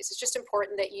policies. It's just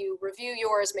important that you review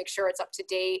yours, make sure it's up to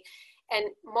date, and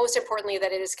most importantly,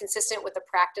 that it is consistent with the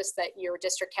practice that your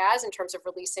district has in terms of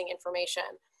releasing information.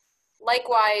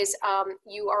 Likewise,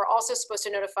 you are also supposed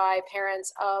to notify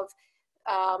parents of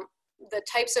the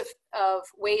types of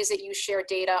ways that you share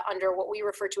data under what we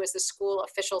refer to as the school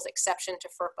officials exception to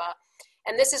FERPA.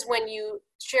 And this is when you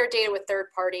share data with third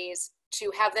parties to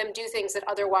have them do things that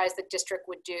otherwise the district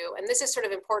would do. And this is sort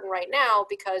of important right now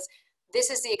because this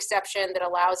is the exception that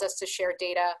allows us to share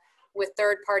data with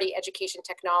third-party education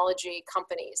technology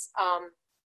companies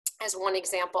as one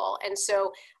example. And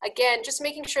so again, just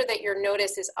making sure that your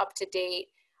notice is up to date.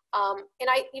 And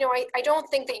I don't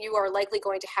think that you are likely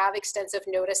going to have extensive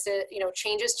notices, you know,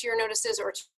 changes to your notices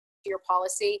or to your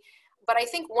policy. But I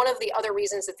think one of the other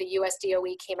reasons that the US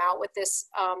DOE came out with this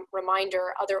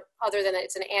reminder, other than that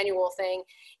it's an annual thing,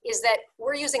 is that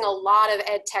we're using a lot of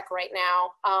ed tech right now.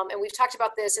 And we've talked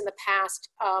about this in the past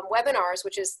webinars,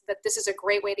 which is that this is a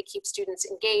great way to keep students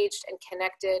engaged and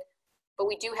connected. But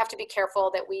we do have to be careful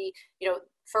that we, you know,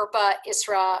 FERPA,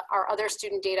 ISRA, our other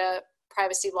student data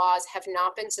privacy laws have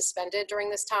not been suspended during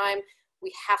this time.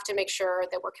 We have to make sure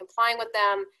that we're complying with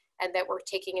them and that we're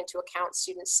taking into account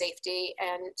student safety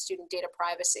and student data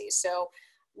privacy. So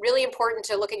really important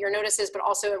to look at your notices, but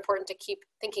also important to keep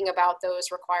thinking about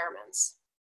those requirements.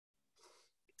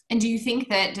 And do you think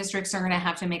that districts are going to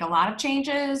have to make a lot of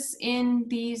changes in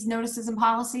these notices and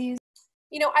policies?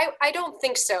 You know, I don't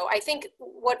think so. I think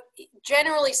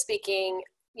generally speaking,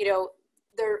 you know,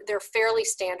 they're fairly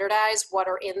standardized what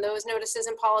are in those notices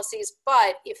and policies.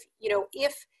 But if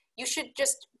you should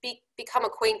just become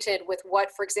acquainted with what,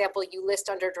 for example, you list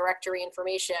under directory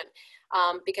information,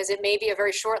 because it may be a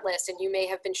very short list and you may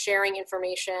have been sharing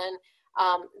information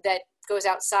that goes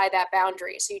outside that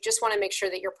boundary. So you just want to make sure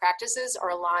that your practices are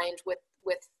aligned with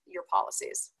your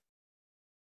policies.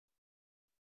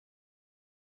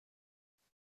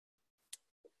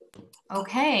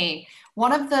 Okay.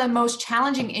 One of the most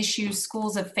challenging issues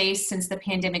schools have faced since the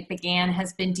pandemic began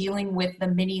has been dealing with the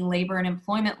many labor and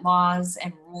employment laws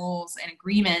and rules and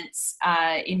agreements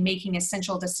in making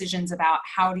essential decisions about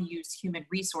how to use human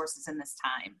resources in this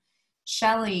time.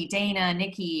 Shelli, Dana,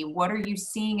 Nicki, what are you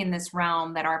seeing in this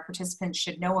realm that our participants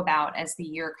should know about as the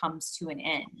year comes to an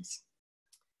end?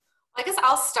 I guess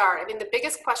I'll start. I mean, the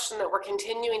biggest question that we're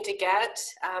continuing to get,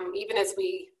 even as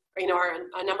we, are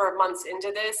a number of months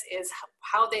into this, is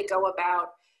how they go about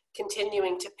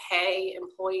continuing to pay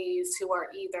employees who are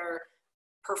either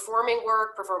performing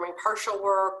work, performing partial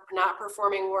work, not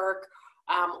performing work,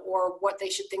 or what they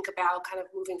should think about kind of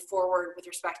moving forward with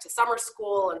respect to summer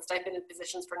school and stipended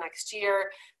positions for next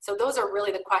year. So those are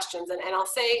really the questions. And I'll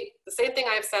say the same thing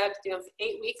I've said,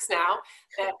 8 weeks now,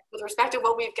 that with respect to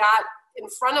what we've got in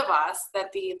front of us,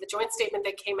 that the joint statement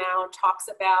that came out talks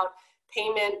about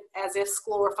payment as if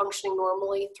school were functioning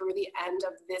normally through the end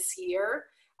of this year,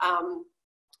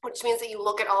 which means that you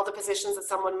look at all the positions that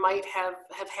someone might have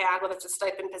had, whether it's a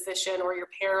stipend position or your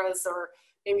paras or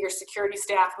maybe your security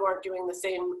staff who aren't doing the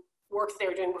same work they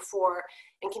were doing before,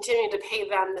 and continuing to pay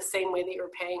them the same way that you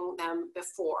were paying them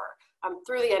before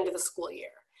through the end of the school year.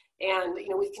 And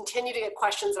we continue to get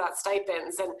questions about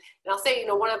stipends, and I'll say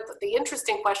one of the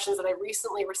interesting questions that I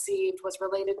recently received was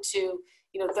related to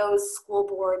those school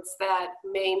boards that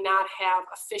may not have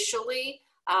officially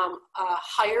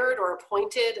hired or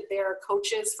appointed their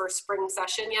coaches for spring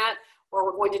session yet, or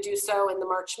we're going to do so in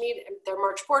their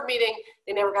March board meeting.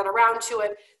 They never got around to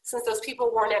it. Since those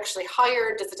people weren't actually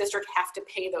hired, does the district have to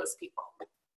pay those people?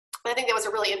 I think that was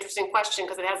a really interesting question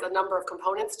because it has a number of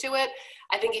components to it.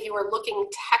 I think if you were looking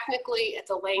technically at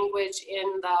the language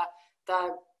in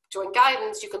the joint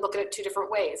guidance, you could look at it two different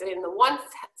ways. And in the one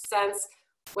sense,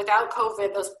 without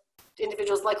COVID, those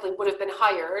individuals likely would have been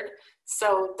hired.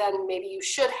 So then maybe you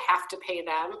should have to pay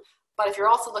them. But if you're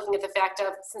also looking at the fact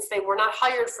of, since they were not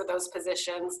hired for those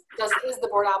positions, is the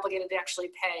board obligated to actually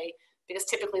pay? Because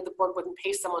typically the board wouldn't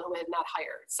pay someone who had not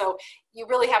hired. So you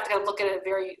really have to kind of look at it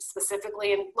very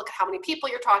specifically and look at how many people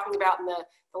you're talking about and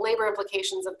the labor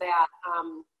implications of that.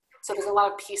 So there's a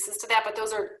lot of pieces to that, but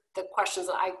those are the questions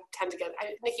that I tend to get.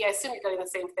 Nicki, I assume you're getting the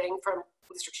same thing from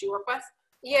the districts you work with?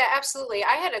 Yeah, absolutely.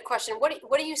 I had a question. What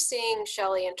are you seeing,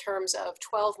 Shelli, in terms of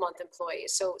 12-month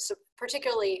employees? So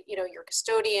particularly, your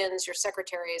custodians, your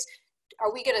secretaries,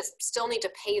 are we going to still need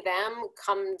to pay them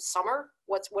come summer?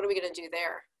 What are we going to do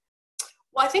there?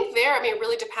 Well, I think it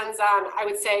really depends on, I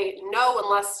would say no,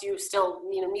 unless you still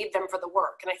need them for the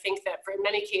work. And I think that for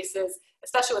many cases,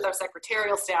 especially with our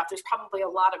secretarial staff, there's probably a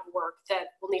lot of work that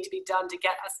will need to be done to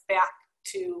get us back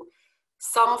to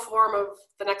some form of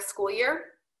the next school year,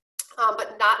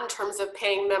 but not in terms of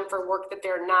paying them for work that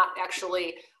they're not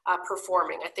actually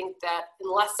performing. I think that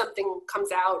unless something comes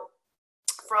out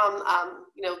from,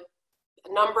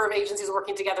 a number of agencies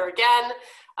working together again,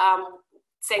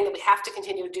 saying that we have to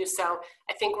continue to do so,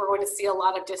 I think we're going to see a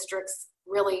lot of districts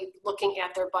really looking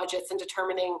at their budgets and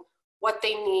determining what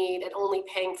they need and only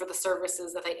paying for the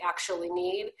services that they actually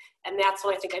need. And that's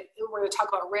when I think we're going to talk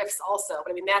about RIFs also,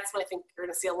 but that's when I think you're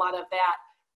going to see a lot of that.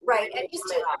 Right. And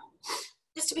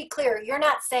just to be clear, you're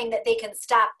not saying that they can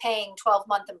stop paying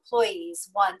 12-month employees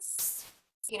once,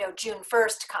 June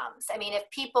 1st comes. I mean, if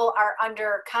people are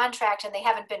under contract and they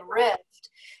haven't been RIFed,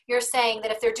 you're saying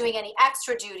that if they're doing any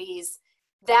extra duties,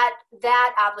 that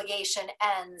obligation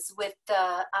ends with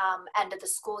the end of the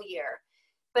school year.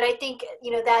 But I think,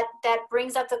 that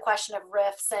brings up the question of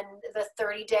RIFs and the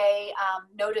 30-day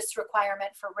notice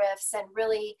requirement for RIFs, and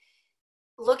really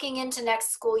looking into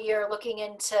next school year, looking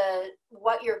into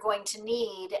what you're going to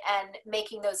need and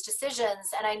making those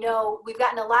decisions. And I know we've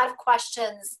gotten a lot of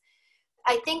questions,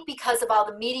 I think because of all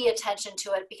the media attention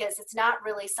to it, because it's not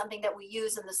really something that we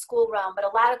use in the school realm, but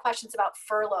a lot of questions about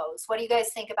furloughs. What do you guys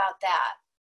think about that?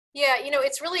 Yeah,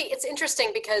 it's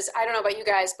interesting because I don't know about you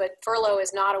guys, but furlough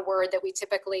is not a word that we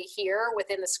typically hear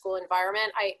within the school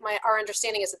environment. Our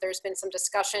understanding is that there's been some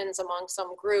discussions among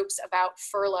some groups about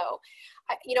furlough.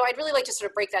 I'd really like to sort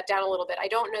of break that down a little bit. I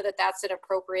don't know that that's an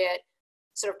appropriate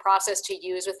sort of process to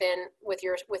use with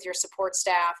your support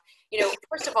staff.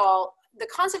 First of all, the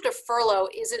concept of furlough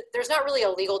there's not really a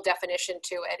legal definition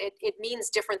to it. It means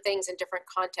different things in different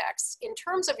contexts. In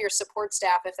terms of your support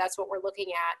staff, if that's what we're looking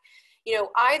at,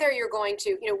 either you're going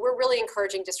to, we're really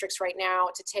encouraging districts right now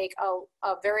to take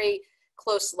a very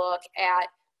close look at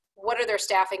what are their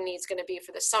staffing needs going to be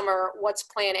for the summer, what's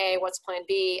plan A, what's plan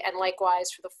B, and likewise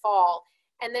for the fall.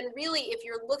 And then really, if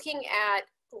you're looking at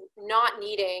not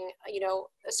needing,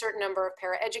 a certain number of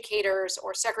paraeducators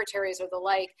or secretaries or the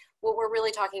like, what we're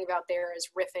really talking about there is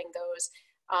riffing those.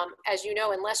 As you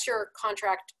know, unless your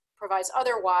contract provides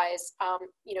otherwise,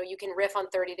 you can riff on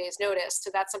 30 days notice.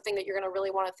 So that's something that you're going to really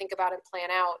want to think about and plan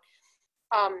out.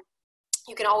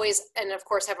 You can always, and of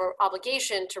course, have an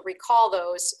obligation to recall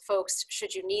those folks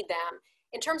should you need them.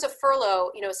 In terms of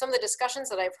furlough, some of the discussions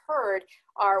that I've heard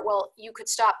are, well, you could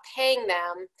stop paying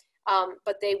them,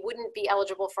 but they wouldn't be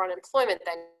eligible for unemployment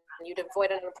then you'd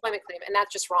avoid an unemployment claim, and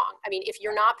that's just wrong. I mean, if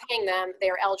you're not paying them, they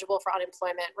are eligible for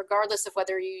unemployment, regardless of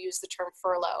whether you use the term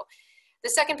furlough. The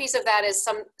second piece of that is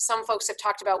some folks have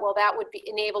talked about, well, that would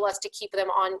enable us to keep them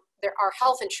on our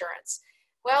health insurance.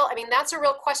 Well, I mean, that's a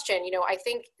real question. You know, I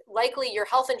think likely your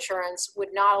health insurance would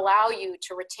not allow you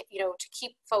to retain, you know, to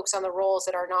keep folks on the rolls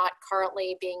that are not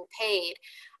currently being paid.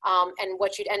 And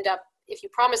what you'd end up, if you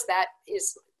promise that,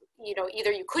 is, you know,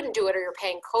 either you couldn't do it or you're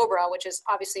paying COBRA, which is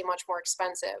obviously much more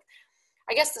expensive.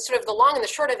 I guess the sort of the long and the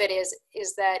short of it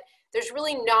is that there's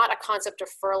really not a concept of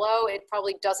furlough. It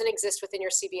probably doesn't exist within your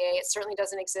CBA. It certainly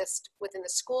doesn't exist within the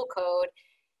school code.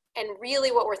 And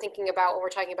really what we're thinking about when we're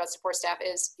talking about support staff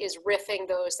is riffing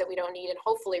those that we don't need and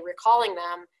hopefully recalling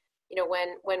them, you know,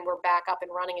 when we're back up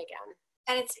and running again.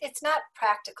 And it's not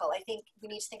practical. I think we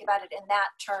need to think about it in that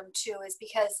term too, is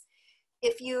because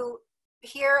if you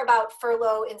hear about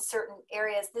furlough in certain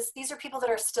areas, these are people that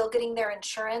are still getting their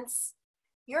insurance.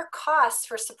 Your costs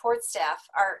for support staff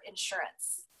are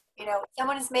insurance. You know,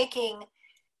 someone is making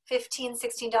 $15,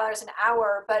 $16 an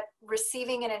hour, but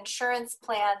receiving an insurance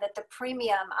plan that the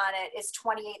premium on it is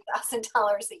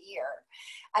 $28,000 a year,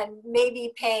 and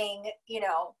maybe paying, you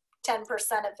know, 10%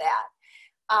 of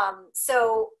that.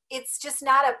 So it's just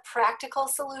not a practical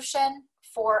solution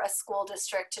for a school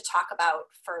district to talk about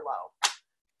furlough.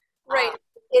 Right.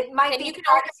 It might be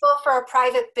practical for a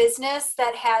private business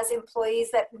that has employees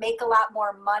that make a lot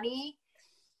more money,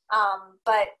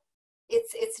 but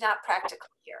it's not practical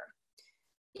here.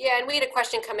 Yeah, and we had a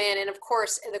question come in, and of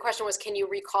course, the question was, can you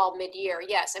recall mid-year?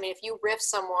 Yes, I mean, if you riff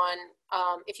someone,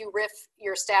 if you riff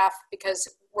your staff because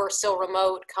we're still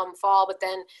remote come fall, but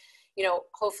then, you know,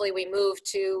 hopefully we move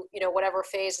to, you know, whatever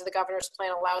phase of the governor's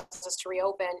plan allows us to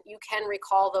reopen, you can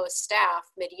recall those staff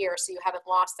mid-year, so you haven't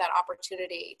lost that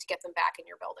opportunity to get them back in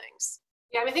your buildings.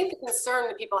 Yeah, I mean, I think the concern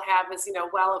that people have is, you know,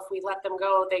 well, if we let them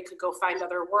go, they could go find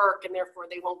other work and therefore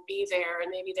they won't be there,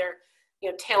 and maybe they're, you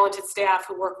know, talented staff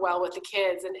who work well with the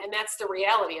kids. And that's the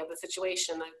reality of the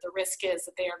situation. The risk is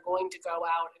that they are going to go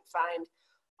out and find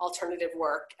alternative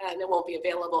work and it won't be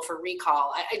available for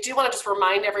recall. I do want to just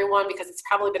remind everyone, because it's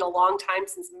probably been a long time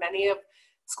since many of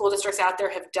school districts out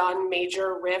there have done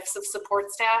major RIFs of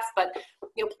support staff, but,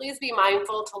 you know, please be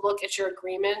mindful to look at your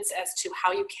agreements as to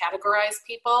how you categorize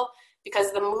people,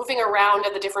 because the moving around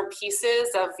of the different pieces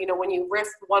of, you know, when you RIF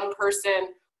one person,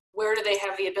 where do they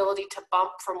have the ability to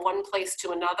bump from one place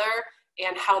to another,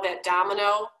 and how that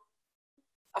domino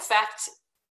effect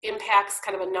impacts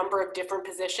kind of a number of different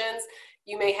positions.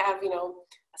 You may have, you know,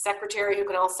 a secretary who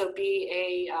can also be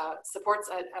a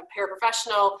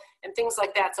paraprofessional and things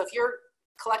like that. So if your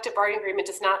collective bargaining agreement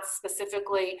does not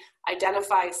specifically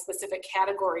identify specific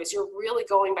categories, you're really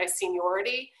going by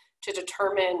seniority to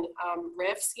determine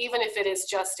RIFs, even if it is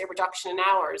just a reduction in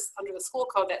hours. Under the school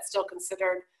code, that's still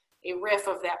considered a RIF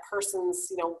of that person's,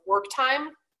 you know, work time.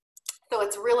 So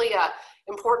it's really a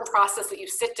important process that you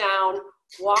sit down,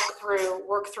 walk through,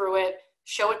 work through it,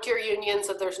 show it to your union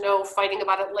so there's no fighting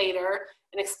about it later,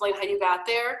 and explain how you got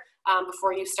there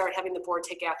before you start having the board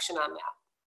take action on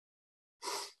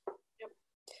that. Yep.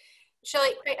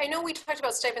 Shelli, I know we talked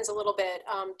about stipends a little bit.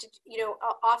 You know,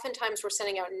 oftentimes we're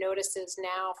sending out notices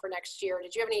now for next year.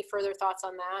 Did you have any further thoughts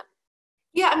on that?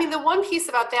 Yeah, I mean, the one piece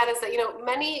about that is that, you know,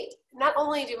 not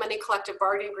only do many collective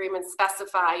bargaining agreements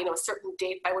specify, you know, a certain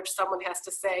date by which someone has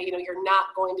to say, you know, you're not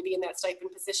going to be in that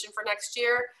stipend position for next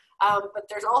year, but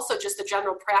there's also just a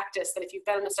general practice that if you've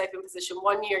been in the stipend position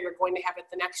one year, you're going to have it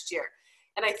the next year.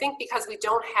 And I think because we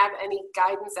don't have any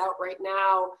guidance out right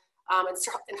now,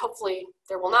 and hopefully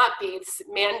there will not be, it's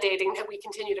mandating that we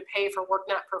continue to pay for work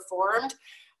not performed,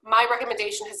 my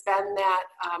recommendation has been that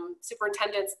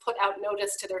superintendents put out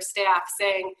notice to their staff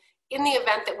saying, in the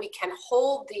event that we can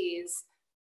hold these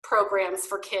programs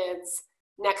for kids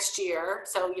next year,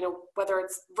 so, you know, whether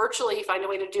it's virtually, find a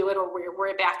way to do it, or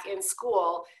we're back in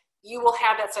school, you will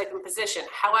have that stipend position.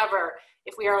 However,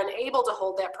 if we are unable to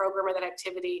hold that program or that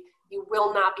activity, you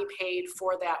will not be paid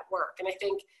for that work. And I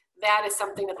think that is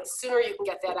something that the sooner you can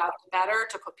get that out, the better,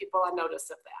 to put people on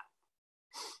notice of that.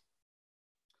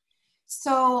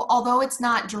 So although it's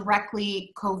not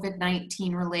directly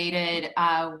COVID-19 related,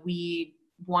 we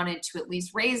wanted to at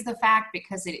least raise the fact,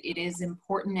 because it is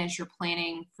important as you're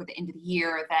planning for the end of the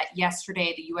year, that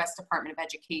yesterday the U.S. Department of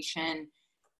Education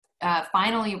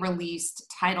finally released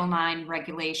Title IX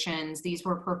regulations. These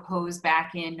were proposed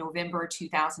back in November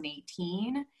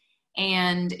 2018,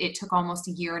 and it took almost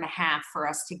a year and a half for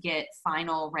us to get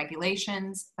final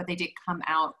regulations, but they did come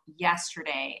out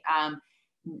yesterday.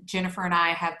 Jennifer and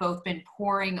I have both been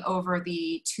poring over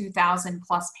the 2,000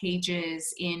 plus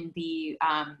pages in the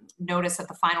notice of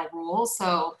the final rule.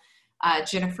 So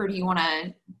Jennifer, do you want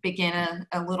to begin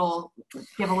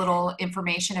give a little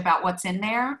information about what's in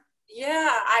there? Yeah,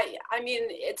 I mean,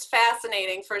 it's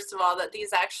fascinating, first of all, that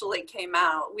these actually came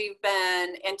out. We've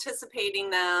been anticipating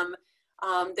them.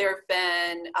 There's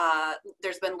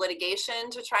been litigation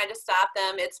to try to stop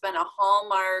them. It's been a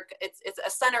hallmark. It's a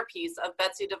centerpiece of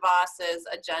Betsy DeVos's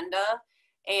agenda.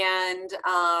 And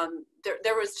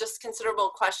there was just considerable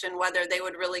question whether they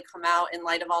would really come out in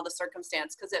light of all the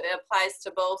circumstance, because it applies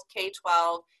to both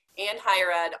K-12 and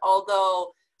higher ed,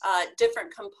 although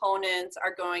different components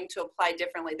are going to apply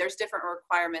differently. There's different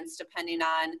requirements depending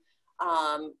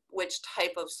on which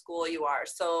type of school you are.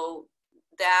 So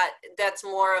that's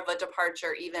more of a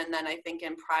departure even than I think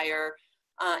in prior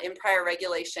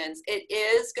regulations. It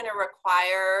is going to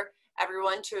require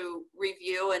everyone to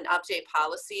review and update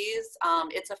policies.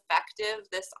 It's effective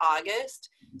this August,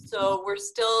 so we're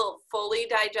still fully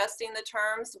digesting the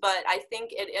terms, but I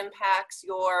think it impacts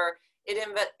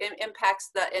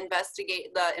impacts the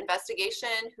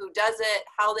investigation, who does it,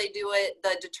 how they do it,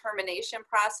 the determination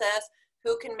process,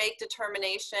 who can make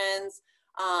determinations,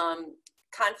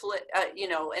 conflict,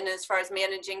 and as far as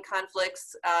managing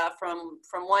conflicts from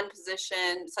one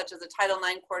position, such as a Title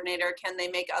IX coordinator, can they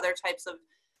make other types of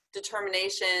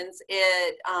determinations?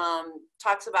 It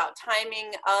talks about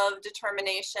timing of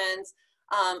determinations.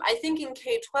 I think in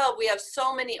K-12 we have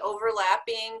so many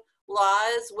overlapping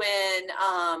laws.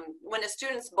 When a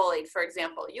student's bullied, for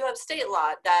example, you have state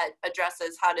law that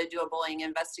addresses how to do a bullying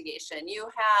investigation. You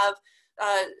have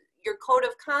your code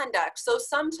of conduct. So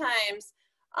sometimes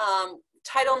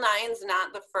Title IX is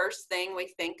not the first thing we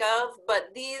think of,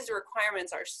 but these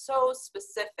requirements are so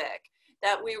specific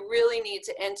that we really need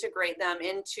to integrate them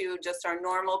into just our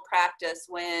normal practice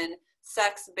when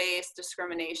sex-based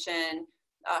discrimination,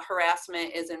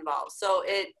 harassment is involved. So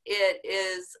it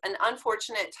is an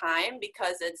unfortunate time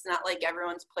because it's not like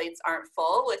everyone's plates aren't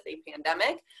full with a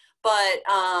pandemic, but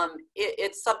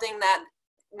it's something that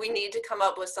we need to come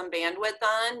up with some bandwidth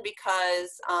on,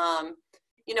 because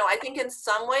I think in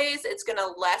some ways it's going to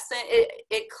lessen,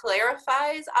 it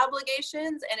clarifies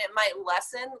obligations and it might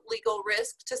lessen legal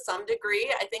risk to some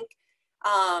degree. I think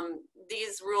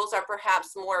these rules are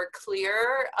perhaps more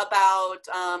clear about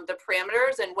the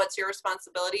parameters and what's your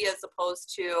responsibility as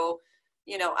opposed to,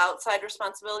 outside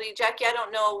responsibility. Jackie, I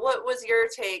don't know, what was your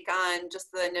take on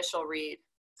just the initial read?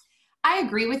 I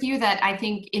agree with you that I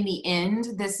think in the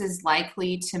end, this is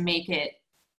likely to make it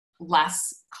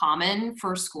less common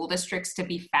for school districts to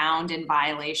be found in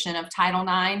violation of Title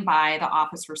IX by the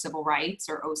Office for Civil Rights,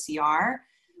 or OCR.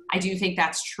 I do think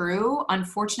that's true.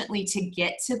 Unfortunately, to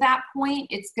get to that point,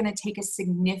 it's going to take a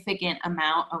significant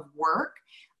amount of work,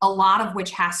 a lot of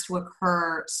which has to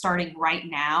occur starting right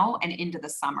now and into the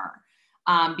summer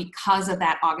because of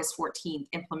that August 14th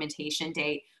implementation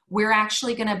date. We're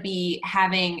actually going to be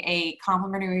having a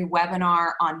complimentary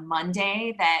webinar on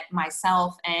Monday that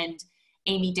myself and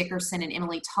Amy Dickerson and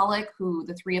Emily Tulloch, who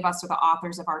the three of us are the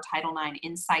authors of our Title IX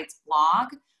Insights blog.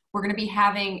 We're going to be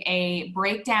having a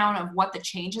breakdown of what the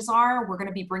changes are. We're going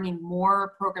to be bringing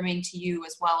more programming to you,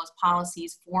 as well as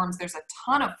policies, forms. There's a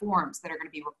ton of forms that are going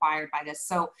to be required by this.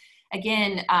 So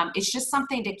again, it's just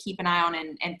something to keep an eye on,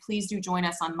 and please do join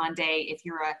us on Monday if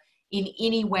you're in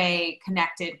any way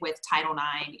connected with Title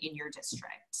IX in your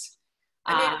district.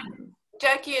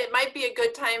 Jackie, it might be a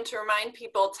good time to remind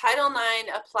people Title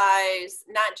IX applies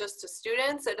not just to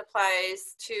students, it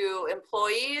applies to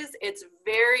employees. It's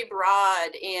very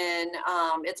broad in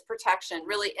its protection.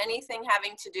 Really anything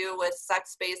having to do with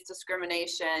sex-based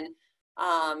discrimination,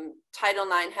 Title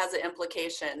IX has an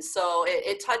implication. So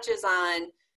it touches on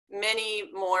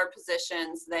many more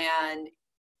positions than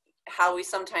how we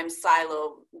sometimes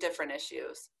silo different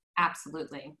issues.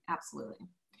 Absolutely, absolutely.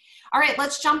 All right,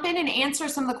 let's jump in and answer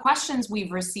some of the questions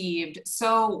we've received.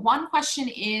 So one question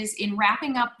is, in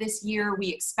wrapping up this year, we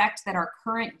expect that our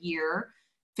current year,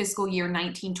 fiscal year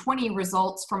 1920,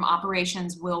 results from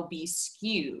operations will be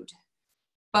skewed,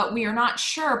 but we are not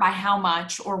sure by how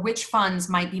much or which funds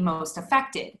might be most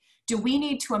affected. Do we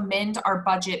need to amend our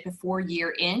budget before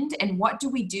year end? And what do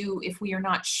we do if we are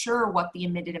not sure what the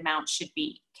amended amount should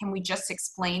be? Can we just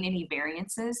explain any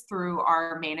variances through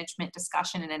our management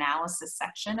discussion and analysis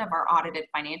section of our audited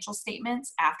financial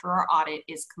statements after our audit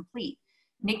is complete?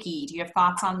 Nicki, do you have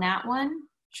thoughts on that one?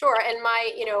 Sure, and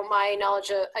my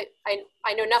knowledge,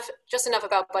 I know just enough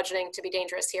about budgeting to be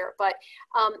dangerous here, but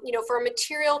for a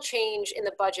material change in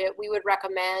the budget, we would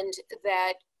recommend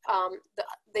that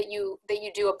that you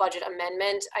do a budget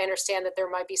amendment. I understand that there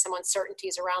might be some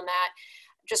uncertainties around that.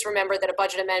 Just remember that a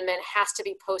budget amendment has to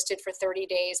be posted for 30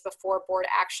 days before board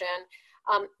action.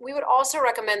 We would also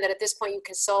recommend that at this point you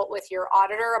consult with your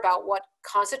auditor about what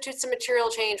constitutes a material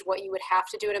change, what you would have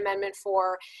to do an amendment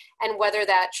for, and whether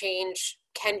that change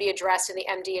can be addressed in the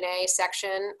MD&A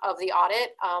section of the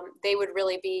audit. They would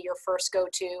really be your first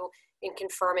go-to in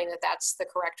confirming that that's the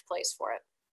correct place for it.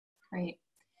 Great.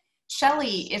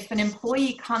 Shelli, if an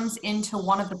employee comes into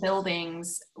one of the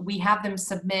buildings, we have them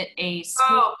submit a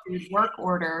school work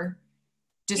order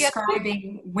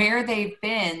describing where they've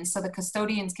been so the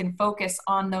custodians can focus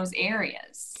on those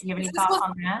areas. Do you have any thoughts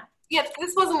on that? Yeah,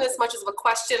 this wasn't as much as of a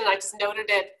question, and I just noted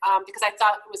it because I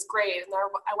thought it was great, and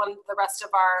I wanted the rest of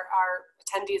our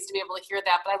attendees to be able to hear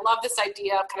that. But I love this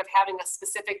idea of kind of having a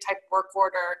specific type of work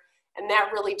order, and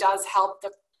that really does help.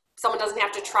 Someone doesn't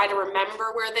have to try to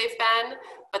remember where they've been,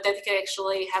 but they can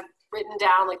actually have written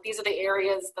down, like, these are the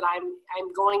areas that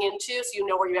I'm going into, so you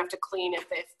know where you have to clean if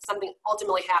something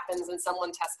ultimately happens and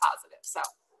someone tests positive. So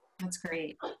that's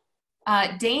great.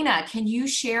 Dana, can you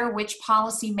share which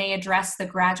policy may address the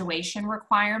graduation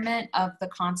requirement of the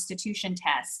Constitution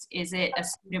test? Is it a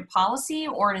student policy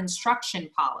or an instruction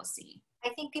policy? I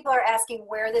think people are asking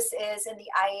where this is in the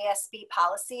IASB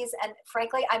policies, and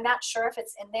frankly, I'm not sure if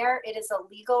it's in there. It is a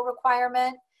legal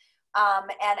requirement,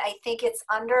 and I think it's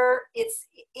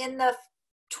in the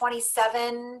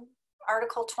 27,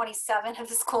 Article 27 of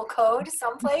the school code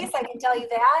someplace. I can tell you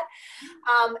that.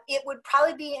 It would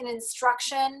probably be an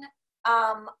instruction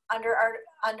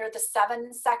under the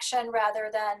 7 section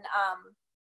rather than,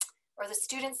 or the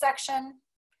student section.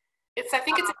 I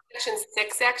think it's in section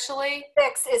 6 actually.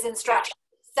 6 is instruction.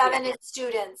 7 is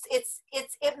students. It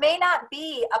may not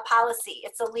be a policy.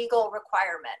 It's a legal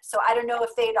requirement. So I don't know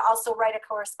if they'd also write a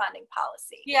corresponding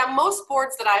policy. Yeah, most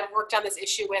boards that I've worked on this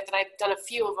issue with, and I've done a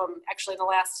few of them actually in the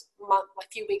last month, a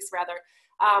few weeks rather,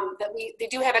 they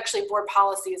do have actually board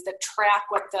policies that track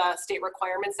what the state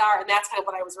requirements are, and that's kind of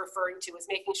what I was referring to, is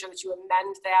making sure that you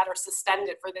amend that or suspend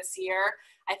it for this year.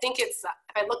 I think it's,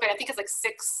 if I look at it, I think it's like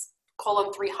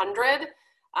 6:300,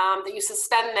 that you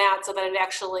suspend that so that it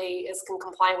actually can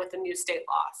comply with the new state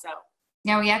law. So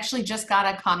now we actually just got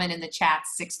a comment in the chat,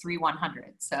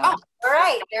 63100. So all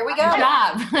right, there we go. Good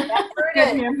job. That's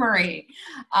Good memory.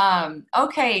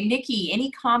 Okay, Nicki,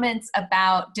 any comments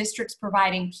about districts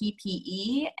providing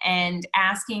PPE and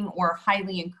asking or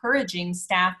highly encouraging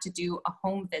staff to do a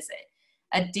home visit,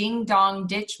 a ding-dong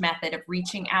ditch method of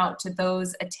reaching out to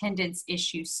those attendance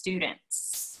issue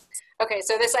students? Okay,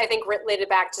 so this, I think, related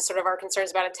back to sort of our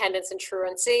concerns about attendance and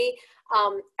truancy.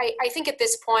 I think at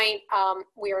this point,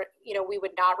 we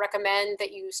would not recommend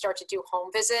that you start to do home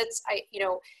visits.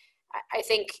 I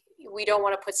think we don't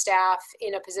want to put staff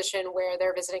in a position where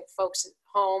they're visiting folks'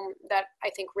 home. That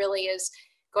I think really is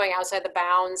going outside the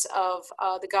bounds of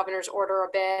the governor's order a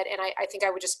bit. And I think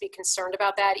I would just be concerned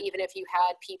about that, even if you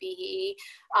had PPE.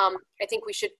 I think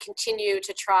we should continue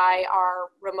to try our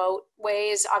remote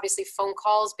ways, obviously phone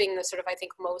calls being the sort of, I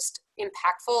think, most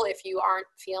impactful if you aren't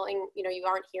feeling, you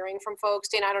aren't hearing from folks.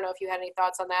 Dana, I don't know if you had any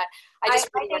thoughts on that. I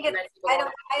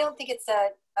don't think it's a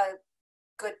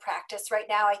good practice right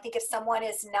now. I think if someone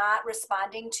is not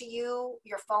responding to you,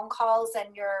 your phone calls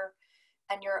and your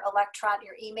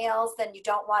emails, then you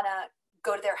don't want to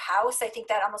go to their house. I think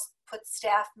that almost puts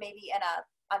staff maybe in a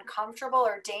uncomfortable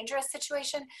or dangerous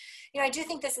situation. I do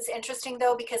think this is interesting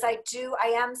though, because I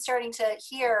am starting to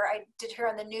hear, I did hear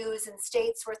on the news in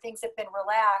states where things have been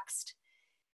relaxed,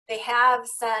 they have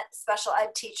sent special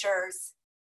ed teachers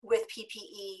with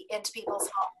PPE into people's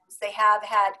homes. They have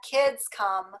had kids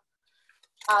come,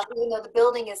 even though the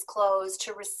building is closed,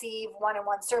 to receive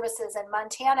one-on-one services. And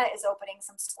Montana is opening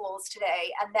some schools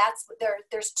today, and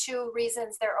there's 2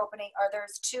 reasons they're opening, or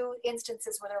there's 2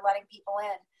 instances where they're letting people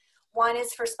in. One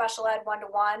is for special ed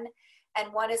one-to-one,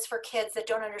 and one is for kids that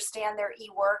don't understand their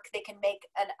e-work. They can make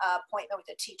an appointment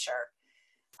with a teacher.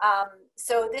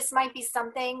 So this might be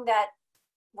something that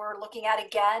we're looking at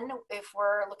again if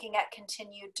we're looking at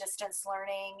continued distance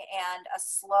learning and a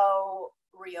slow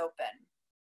reopen.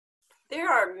 There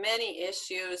are many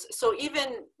issues. So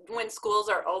even when schools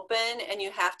are open and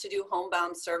you have to do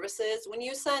homebound services, when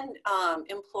you send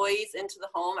employees into the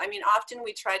home, I mean, often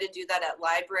we try to do that at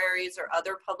libraries or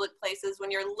other public places. When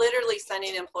you're literally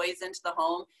sending employees into the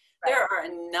home, right, there are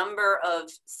a number of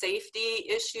safety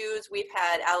issues. We've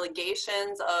had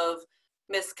allegations of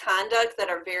misconduct that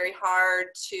are very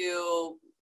hard to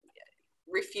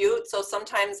refute. So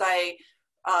sometimes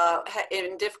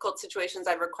in difficult situations,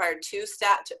 I've required 2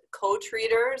 staff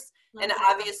co-treaters, and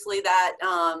obviously that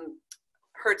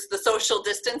hurts the social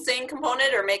distancing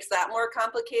component or makes that more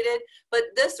complicated.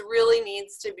 But this really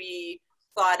needs to be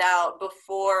thought out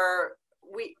before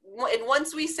and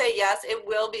once we say yes, it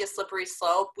will be a slippery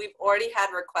slope. We've already had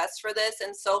requests for this,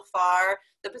 and so far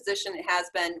the position has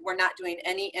been, we're not doing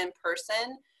any in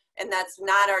person, and that's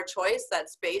not our choice.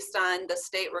 That's based on the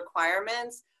state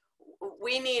requirements.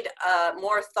 We need a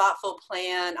more thoughtful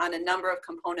plan on a number of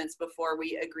components before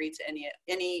we agree to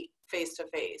any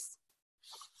face-to-face.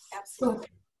 Absolutely.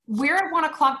 We're at 1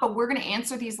 o'clock, but we're going to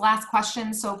answer these last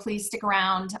questions, so please stick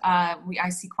around. I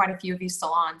see quite a few of you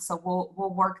still on, so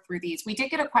we'll work through these. We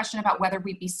did get a question about whether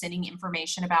we'd be sending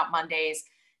information about Monday's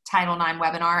Title IX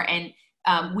webinar, and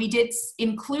we did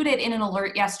include it in an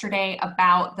alert yesterday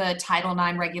about the Title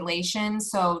IX regulations,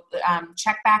 so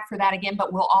check back for that again,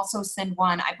 but we'll also send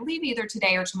one, I believe either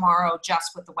today or tomorrow,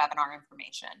 just with the webinar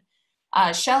information.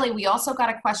 Shelli, we also got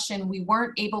a question. We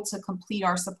weren't able to complete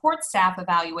our support staff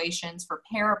evaluations for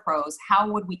parapros. How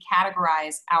would we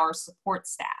categorize our support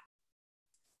staff?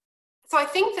 So I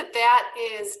think that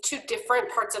is two different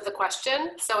parts of the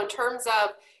question. So in terms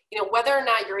of, whether or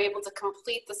not you're able to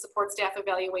complete the support staff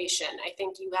evaluation, I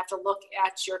think you have to look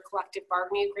at your collective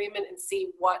bargaining agreement and see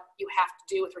what you have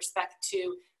to do with respect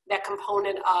to that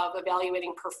component of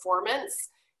evaluating performance.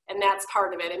 And that's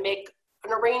part of it, and make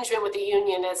an arrangement with the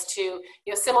union as to,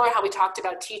 similar to how we talked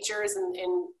about teachers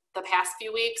in the past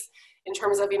few weeks, in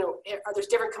terms of, are there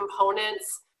different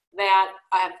components that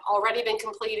have already been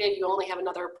completed, you only have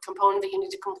another component that you need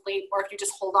to complete, or if you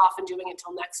just hold off on doing it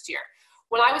until next year.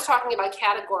 When I was talking about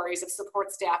categories of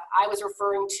support staff, I was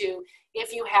referring to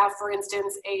if you have, for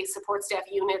instance, a support staff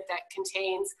unit that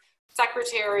contains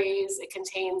secretaries, it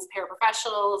contains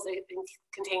paraprofessionals, it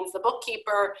contains the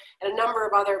bookkeeper, and a number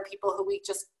of other people who we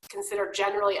just consider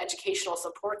generally educational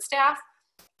support staff.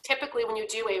 Typically, when you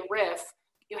do a RIF,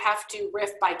 you have to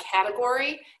RIF by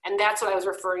category, and that's what I was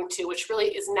referring to, which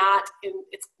really is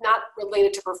it's not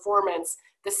related to performance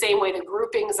the same way the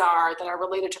groupings are that are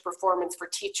related to performance for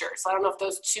teachers. So I don't know if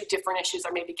those two different issues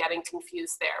are maybe getting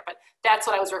confused there, but that's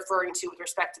what I was referring to with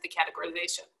respect to the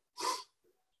categorization.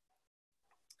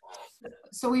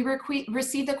 So we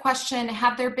received the question,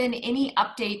 have there been any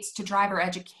updates to driver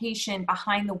education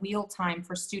behind the wheel time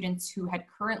for students who had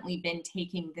currently been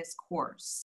taking this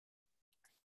course?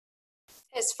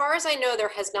 As far as I know,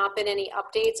 there has not been any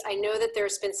updates. I know that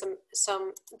there's been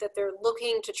some that they're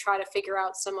looking to try to figure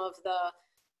out some of the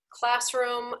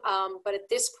classroom, but at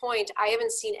this point, I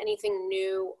haven't seen anything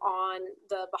new on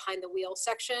the behind the wheel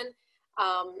section.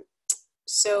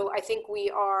 So I think we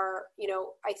are,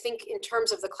 I think in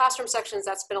terms of the classroom sections,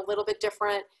 that's been a little bit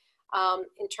different.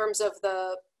 In terms of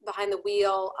the behind the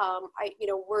wheel,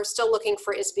 we're still looking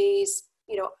for ISB's,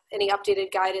 any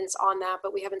updated guidance on that,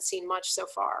 but we haven't seen much so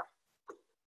far.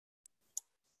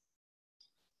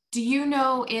 Do you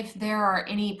know if there are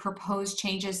any proposed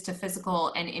changes to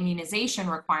physical and immunization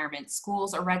requirements?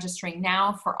 Schools are registering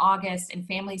now for August, and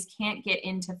families can't get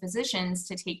into physicians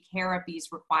to take care of these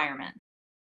requirements.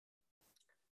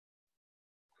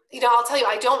 I'll tell you,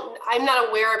 I'm not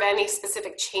aware of any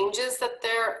specific changes that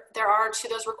there are to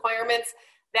those requirements.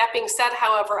 That being said,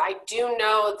 however, I do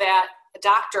know that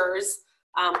doctors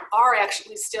are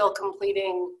actually still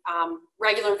completing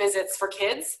regular visits for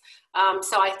kids.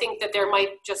 So I think that there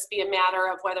might just be a matter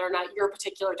of whether or not your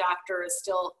particular doctor is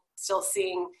still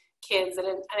seeing kids. And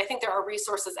I think there are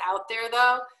resources out there,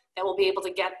 though, that will be able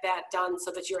to get that done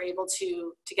so that you're able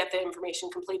to get the information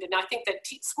completed. Now, I think that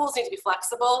schools need to be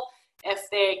flexible.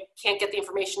 If they can't get the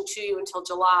information to you until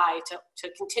July, to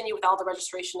continue with all the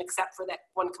registration except for that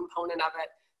one component of it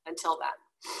until then.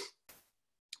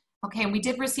 Okay, we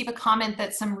did receive a comment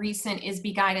that some recent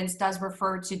ISB guidance does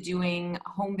refer to doing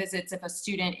home visits if a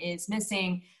student is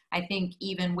missing. I think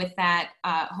even with that,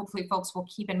 hopefully folks will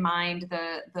keep in mind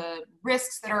the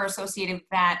risks that are associated with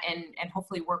that, and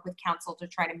hopefully work with council to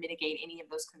try to mitigate any of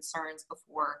those concerns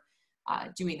before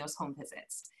doing those home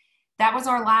visits. That was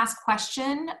our last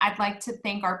question. I'd like to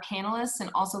thank our panelists and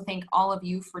also thank all of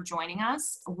you for joining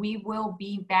us. We will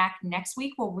be back next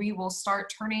week where we will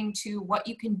start turning to what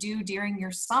you can do during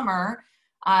your summer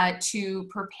to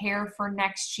prepare for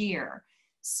next year.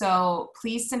 So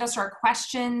please send us our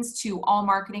questions to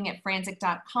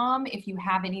allmarketing@fransic.com if you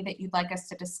have any that you'd like us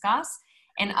to discuss.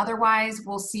 And otherwise,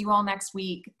 we'll see you all next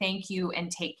week. Thank you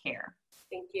and take care.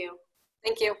 Thank you.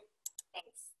 Thank you.